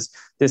 which is,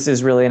 this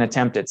is really an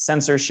attempt at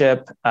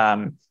censorship.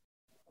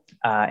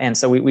 And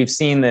so we've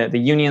seen the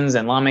unions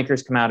and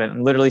lawmakers come out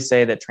and literally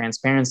say that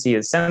transparency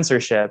is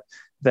censorship.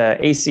 The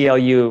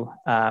ACLU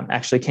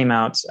actually came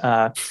out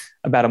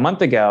about a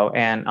month ago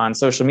and on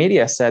social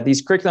media said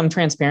these curriculum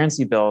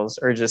transparency bills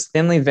are just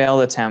thinly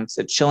veiled attempts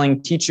at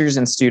chilling teachers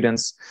and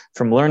students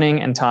from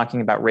learning and talking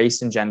about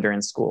race and gender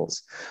in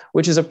schools,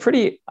 which is a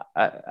pretty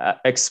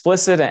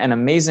explicit and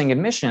amazing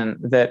admission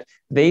that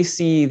they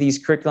see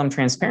these curriculum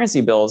transparency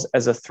bills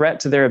as a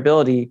threat to their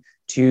ability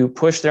to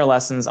push their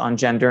lessons on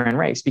gender and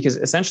race. Because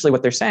essentially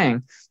what they're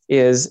saying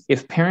is,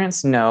 if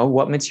parents know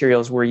what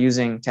materials we're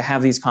using to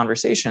have these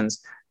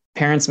conversations,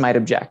 parents might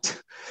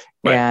object.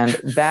 Right.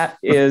 And that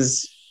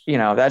is,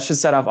 that should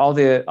set off all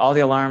the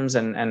alarms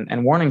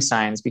and warning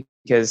signs,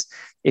 because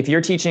if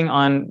you're teaching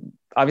on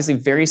obviously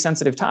very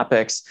sensitive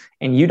topics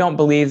and you don't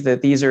believe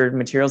that these are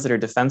materials that are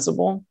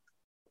defensible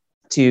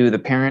to the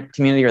parent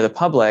community or the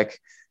public,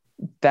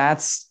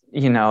 that's,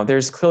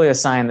 there's clearly a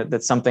sign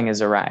that something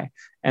is awry.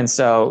 And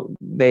so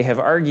they have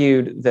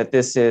argued that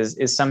this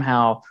is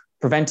somehow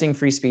preventing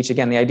free speech.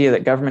 Again, the idea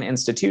that government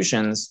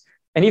institutions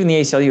and even the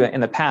ACLU in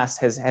the past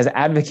has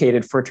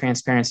advocated for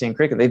transparency in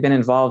curriculum. They've been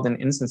involved in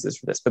instances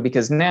for this, but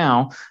because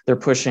now they're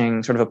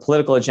pushing sort of a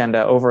political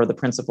agenda over the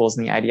principles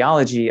and the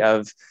ideology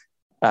of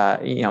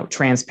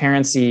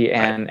transparency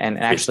and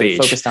actually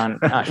focused on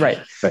right.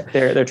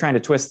 They're trying to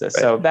twist this.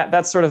 Right. So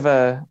that's sort of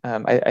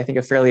I think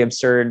a fairly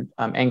absurd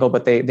angle,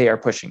 but they are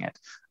pushing it.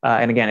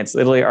 And again, it's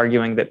literally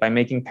arguing that by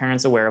making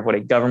parents aware of what a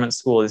government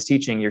school is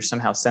teaching, you're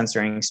somehow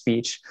censoring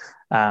speech.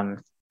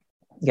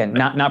 Again,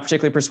 not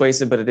particularly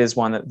persuasive, but it is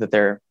one that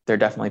they're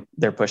definitely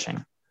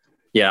pushing.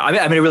 Yeah, I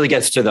mean, it really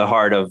gets to the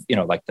heart of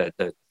like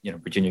the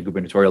Virginia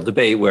gubernatorial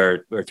debate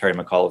where Terry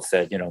McAuliffe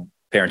said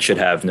parents should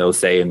have no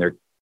say in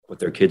what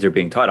their kids are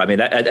being taught. I mean,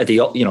 at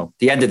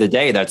the end of the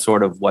day, that's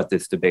sort of what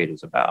this debate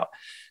is about.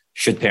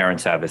 Should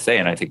parents have a say?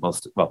 And I think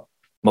most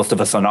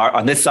of us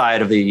on this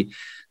side of the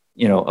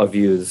of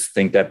views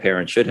think that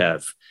parents should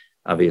have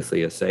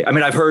obviously a say. I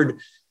mean, I've heard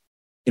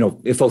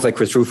if folks like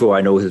Chris Rufo,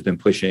 I know, has been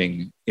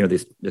pushing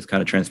this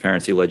kind of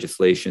transparency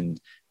legislation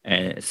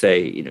and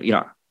say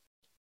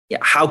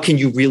how can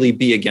you really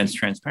be against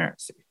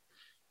transparency?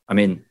 I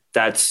mean,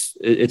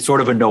 it's sort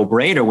of a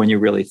no-brainer when you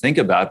really think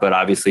about it, but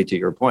obviously, to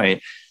your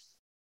point,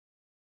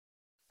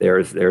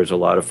 there's a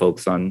lot of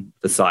folks on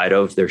the side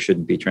of there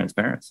shouldn't be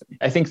transparency.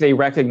 I think they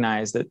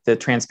recognize that the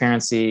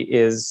transparency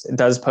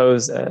does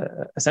pose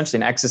essentially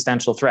an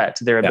existential threat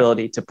to their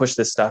ability to push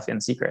this stuff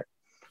in secret.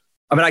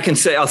 I mean,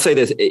 I'll say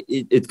this,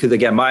 because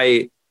again,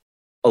 a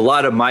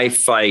lot of my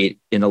fight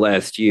in the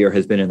last year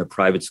has been in the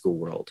private school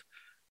world,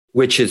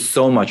 which is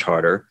so much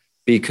harder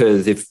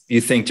because if you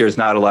think there's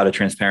not a lot of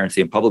transparency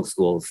in public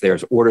schools,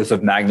 there's orders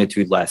of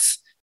magnitude less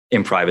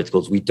in private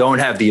schools. We don't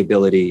have the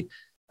ability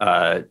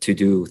to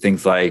do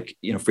things like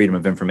Freedom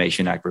of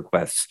Information Act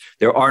requests.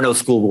 There are no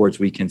school boards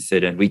we can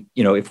sit in.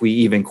 If we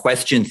even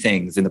question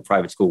things in the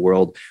private school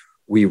world,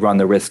 we run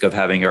the risk of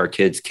having our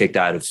kids kicked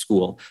out of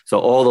school. So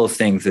all those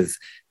things is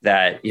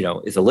a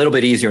little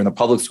bit easier in the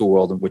public school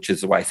world, which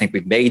is why I think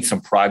we've made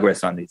some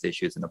progress on these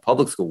issues in the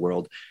public school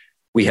world.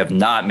 We have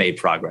not made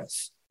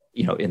progress,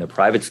 in the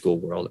private school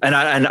world. And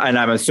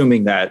I'm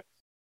assuming that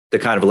the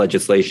kind of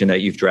legislation that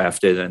you've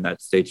drafted and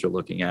that states are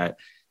looking at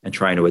and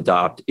trying to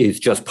adopt is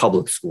just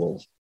public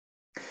school.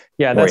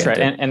 Yeah, that's right.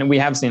 And we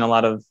have seen a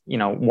lot of,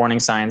 warning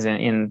signs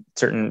in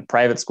certain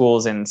private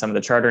schools and some of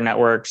the charter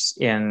networks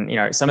in,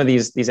 some of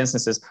these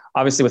instances,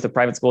 obviously with a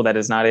private school that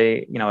is not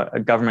a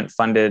government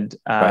funded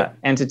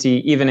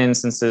entity, even in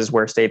instances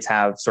where states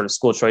have sort of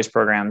school choice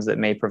programs that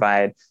may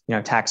provide,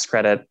 tax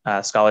credit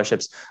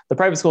scholarships. The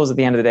private schools at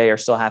the end of the day are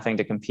still having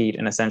to compete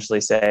and essentially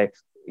say,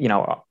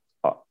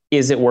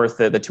 is it worth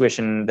the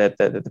tuition that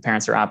the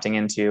parents are opting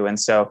into? And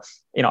so,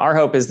 our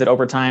hope is that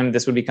over time,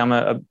 this would become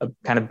a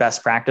kind of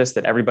best practice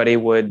that everybody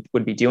would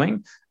be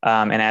doing.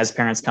 And as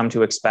parents come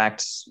to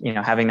expect,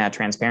 having that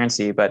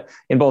transparency, but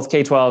in both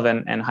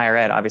K-12 and higher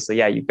ed, obviously,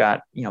 you've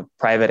got,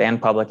 private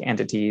and public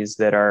entities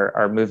that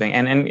are moving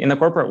and in the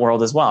corporate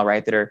world as well,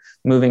 right? That are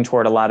moving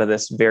toward a lot of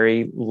this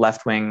very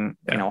left-wing,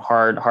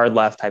 hard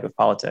left type of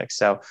politics.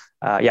 So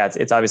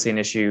it's obviously an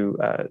issue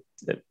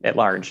at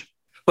large.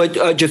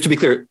 But just to be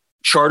clear,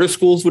 charter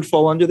schools would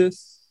fall under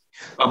this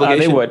obligation?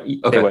 They would.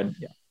 Okay. They would.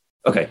 Yeah.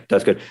 Okay,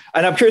 that's good.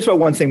 And I'm curious about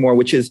one thing more,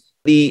 which is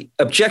the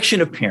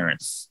objection of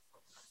parents.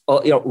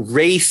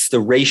 Race, the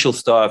racial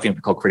stuff,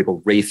 called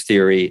critical race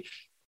theory,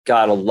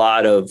 got a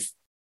lot of,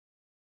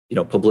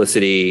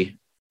 publicity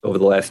over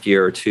the last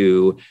year or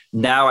two.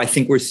 Now I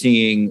think we're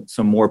seeing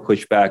some more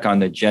pushback on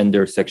the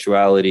gender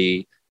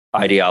sexuality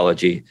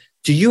ideology.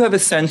 Do you have a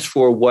sense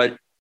for what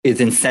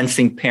is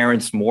incensing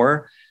parents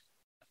more?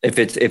 If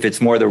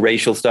it's more the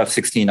racial stuff,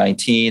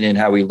 1619, and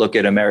how we look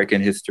at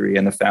American history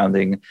and the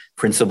founding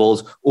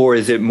principles, or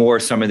is it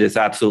more some of this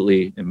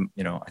absolutely,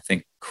 I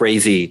think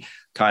crazy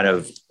kind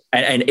of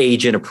and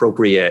age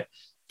inappropriate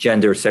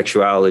gender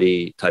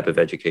sexuality type of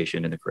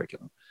education in the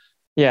curriculum?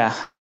 Yeah.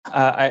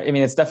 I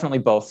mean, it's definitely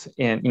both.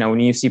 And, when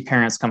you see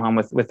parents come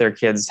home with their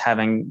kids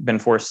having been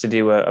forced to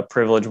do a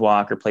privilege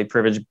walk or play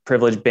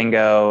privilege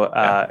bingo,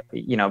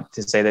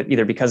 to say that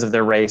either because of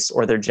their race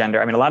or their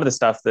gender, I mean, a lot of the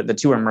stuff that the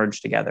two are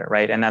merged together,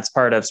 right? And that's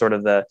part of sort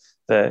of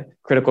the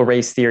critical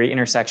race theory,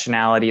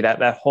 intersectionality,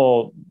 that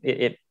whole,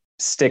 it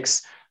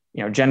sticks,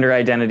 gender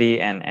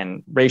identity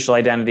and racial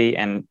identity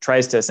and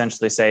tries to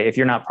essentially say, if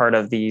you're not part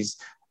of these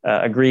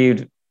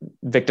agreed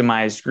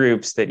victimized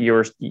groups, that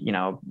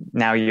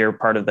now you're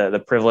part of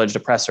the privileged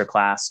oppressor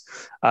class.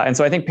 And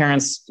so I think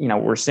parents,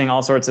 we're seeing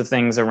all sorts of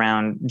things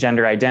around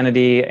gender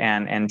identity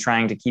and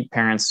trying to keep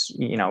parents,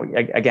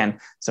 again,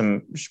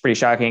 some pretty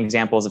shocking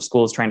examples of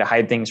schools trying to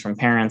hide things from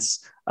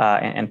parents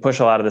and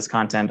push a lot of this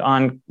content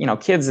on,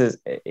 kids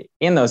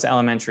in those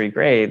elementary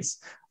grades.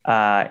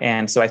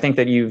 And so I think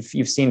that you've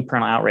seen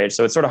parental outrage.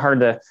 So it's sort of hard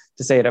to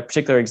say at a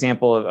particular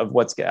example of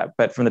what's,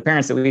 but from the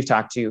parents that we've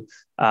talked to,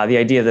 the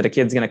idea that a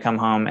kid's going to come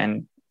home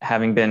and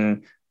having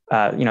been,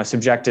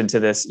 subjected to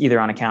this either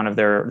on account of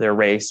their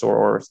race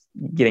or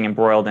getting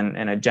embroiled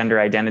in a gender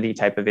identity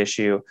type of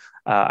issue.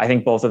 I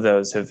think both of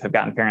those have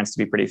gotten parents to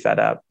be pretty fed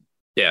up.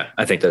 Yeah,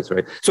 I think that's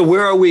right. So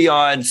where are we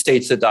on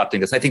states adopting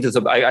this? I think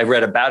I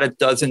read about a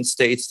dozen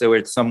states that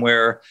were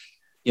somewhere,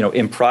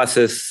 in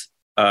process.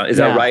 Is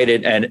that right?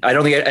 And I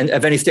don't think,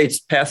 have any states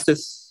passed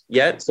this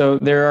yet? So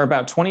there are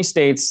about 20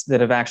 states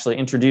that have actually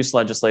introduced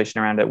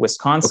legislation around it.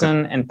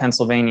 Wisconsin and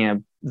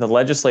Pennsylvania, the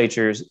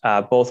legislatures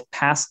both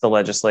passed the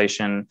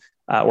legislation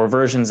or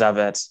versions of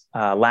it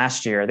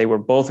last year. They were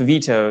both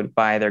vetoed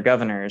by their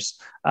governors,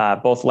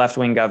 both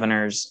left-wing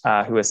governors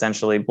who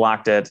essentially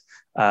blocked it,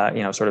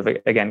 sort of,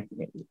 again,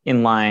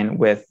 in line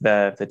with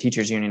the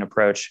teachers union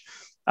approach.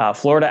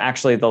 Florida,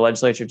 actually, the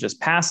legislature just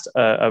passed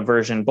a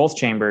version, both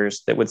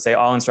chambers, that would say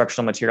all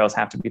instructional materials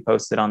have to be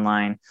posted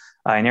online.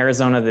 In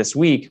Arizona this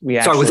week, we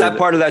actually... Sorry, was that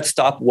part of that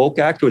Stop Woke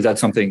Act, or was that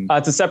something...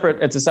 It's a separate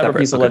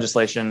piece of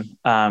legislation.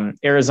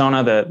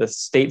 Arizona, the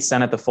state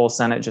Senate, the full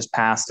Senate just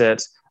passed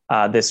it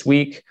this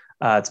week.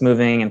 It's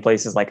moving in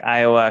places like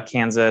Iowa,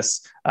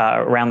 Kansas,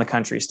 around the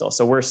country still.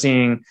 So we're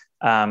seeing,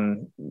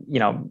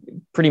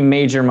 pretty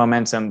major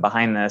momentum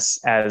behind this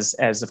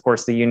as of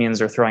course the unions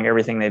are throwing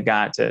everything they've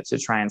got to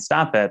try and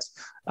stop it.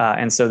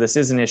 And so this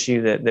is an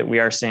issue that we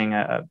are seeing,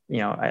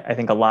 I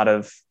think a lot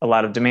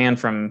of demand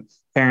from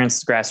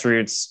parents,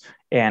 grassroots,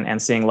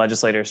 and seeing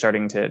legislators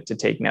starting to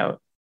take note.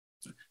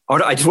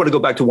 I just want to go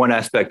back to one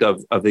aspect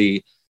of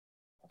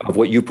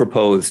what you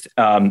proposed,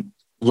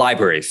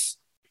 libraries.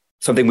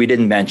 Something we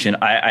didn't mention.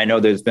 I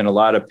know there's been a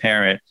lot of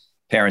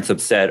parents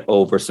upset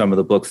over some of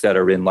the books that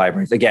are in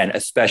libraries. Again,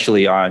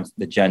 especially on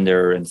the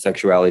gender and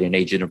sexuality and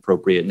age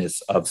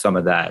inappropriateness of some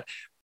of that.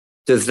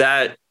 Does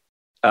that,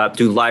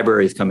 do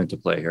libraries come into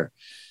play here?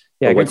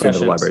 Yeah, good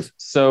question.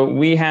 So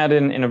we had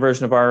in a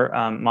version of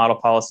our model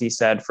policy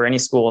said for any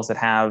schools that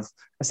have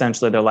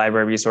essentially their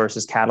library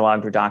resources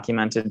cataloged or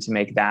documented to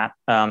make that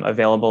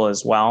available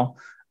as well.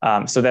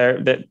 So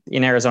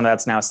in Arizona,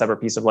 that's now a separate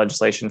piece of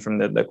legislation from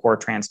the core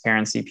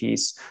transparency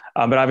piece.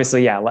 But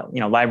obviously,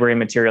 library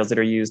materials that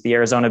are used. The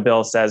Arizona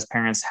bill says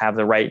parents have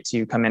the right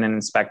to come in and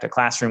inspect a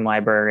classroom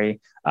library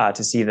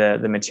to see the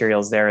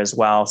materials there as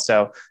well.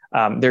 So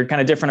there are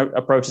kind of different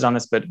approaches on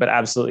this, but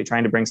absolutely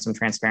trying to bring some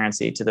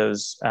transparency to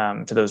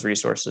those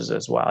resources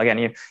as well.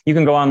 Again, you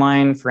can go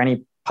online for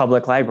any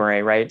public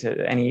library, right,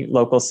 to any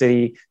local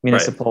city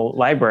municipal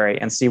library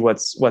and see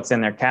what's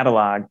in their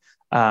catalog.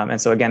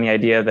 And so again, the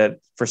idea that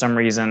for some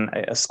reason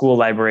a school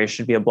library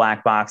should be a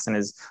black box and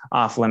is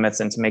off limits,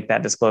 and to make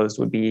that disclosed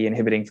would be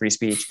inhibiting free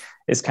speech,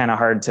 is kind of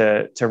hard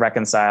to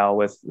reconcile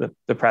with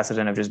the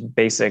precedent of just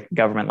basic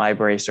government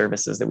library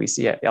services that we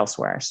see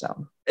elsewhere.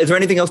 So, is there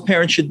anything else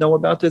parents should know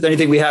about this?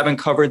 Anything we haven't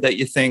covered that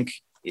you think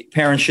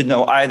parents should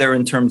know, either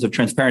in terms of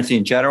transparency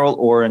in general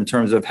or in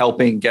terms of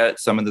helping get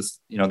some of this,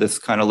 this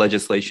kind of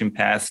legislation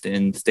passed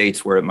in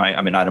states where it might,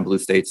 not in blue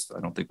states, I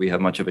don't think we have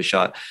much of a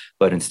shot,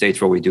 but in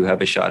states where we do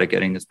have a shot at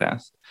getting this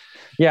passed?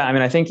 Yeah,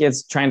 I think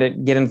it's trying to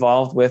get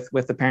involved with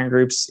the parent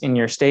groups in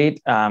your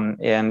state.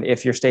 And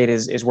if your state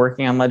is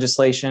working on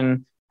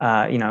legislation,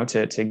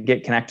 to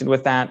get connected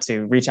with that,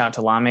 to reach out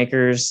to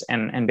lawmakers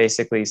and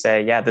basically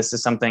say, yeah, this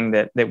is something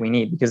that we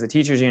need, because the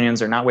teachers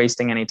unions are not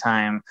wasting any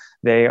time.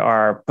 They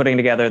are putting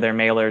together their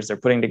mailers, they're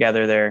putting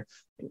together their,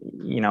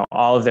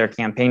 all of their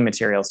campaign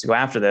materials to go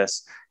after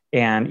this.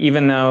 And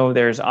even though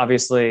there's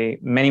obviously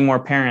many more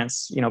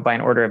parents, by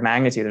an order of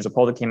magnitude, there's a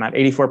poll that came out,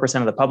 84%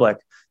 of the public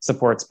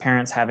supports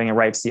parents having a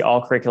right to see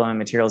all curriculum and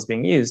materials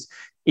being used.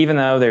 Even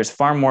though there's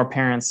far more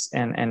parents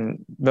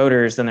and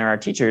voters than there are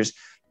teachers,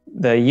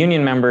 the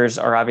union members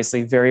are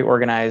obviously very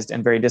organized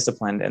and very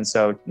disciplined. And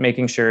so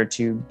making sure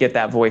to get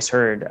that voice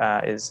heard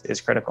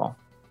is critical.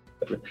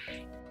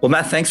 Well,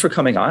 Matt, thanks for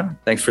coming on.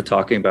 Thanks for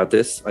talking about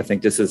this. I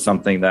think this is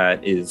something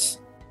that is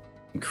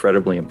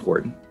incredibly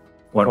important.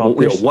 One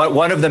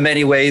of the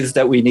many ways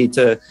that we need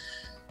to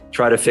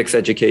try to fix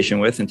education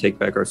with and take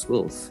back our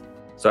schools.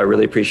 So I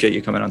really appreciate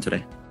you coming on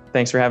today.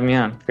 Thanks for having me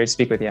on. Great to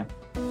speak with you.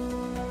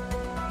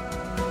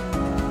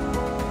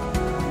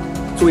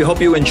 So we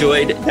hope you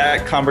enjoyed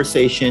that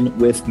conversation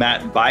with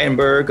Matt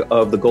Weyenberg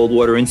of the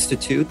Goldwater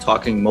Institute,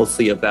 talking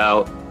mostly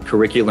about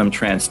curriculum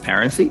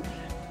transparency.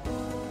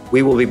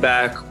 We will be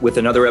back with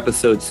another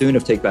episode soon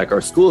of Take Back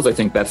Our Schools. I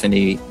think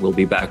Bethany will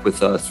be back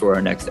with us for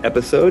our next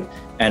episode.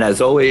 And as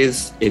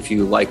always, if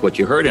you like what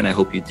you heard, and I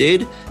hope you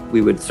did,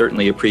 we would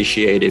certainly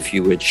appreciate if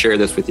you would share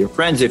this with your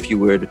friends, if you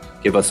would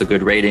give us a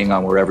good rating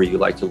on wherever you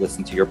like to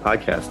listen to your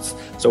podcasts.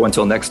 So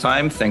until next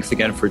time, thanks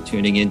again for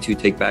tuning in to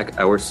Take Back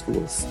Our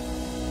Schools.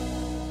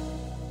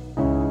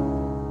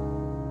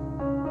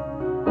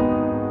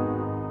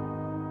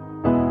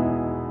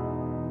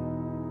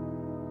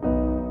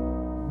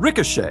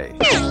 Ricochet.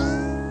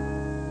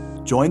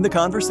 Join the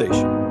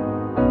conversation.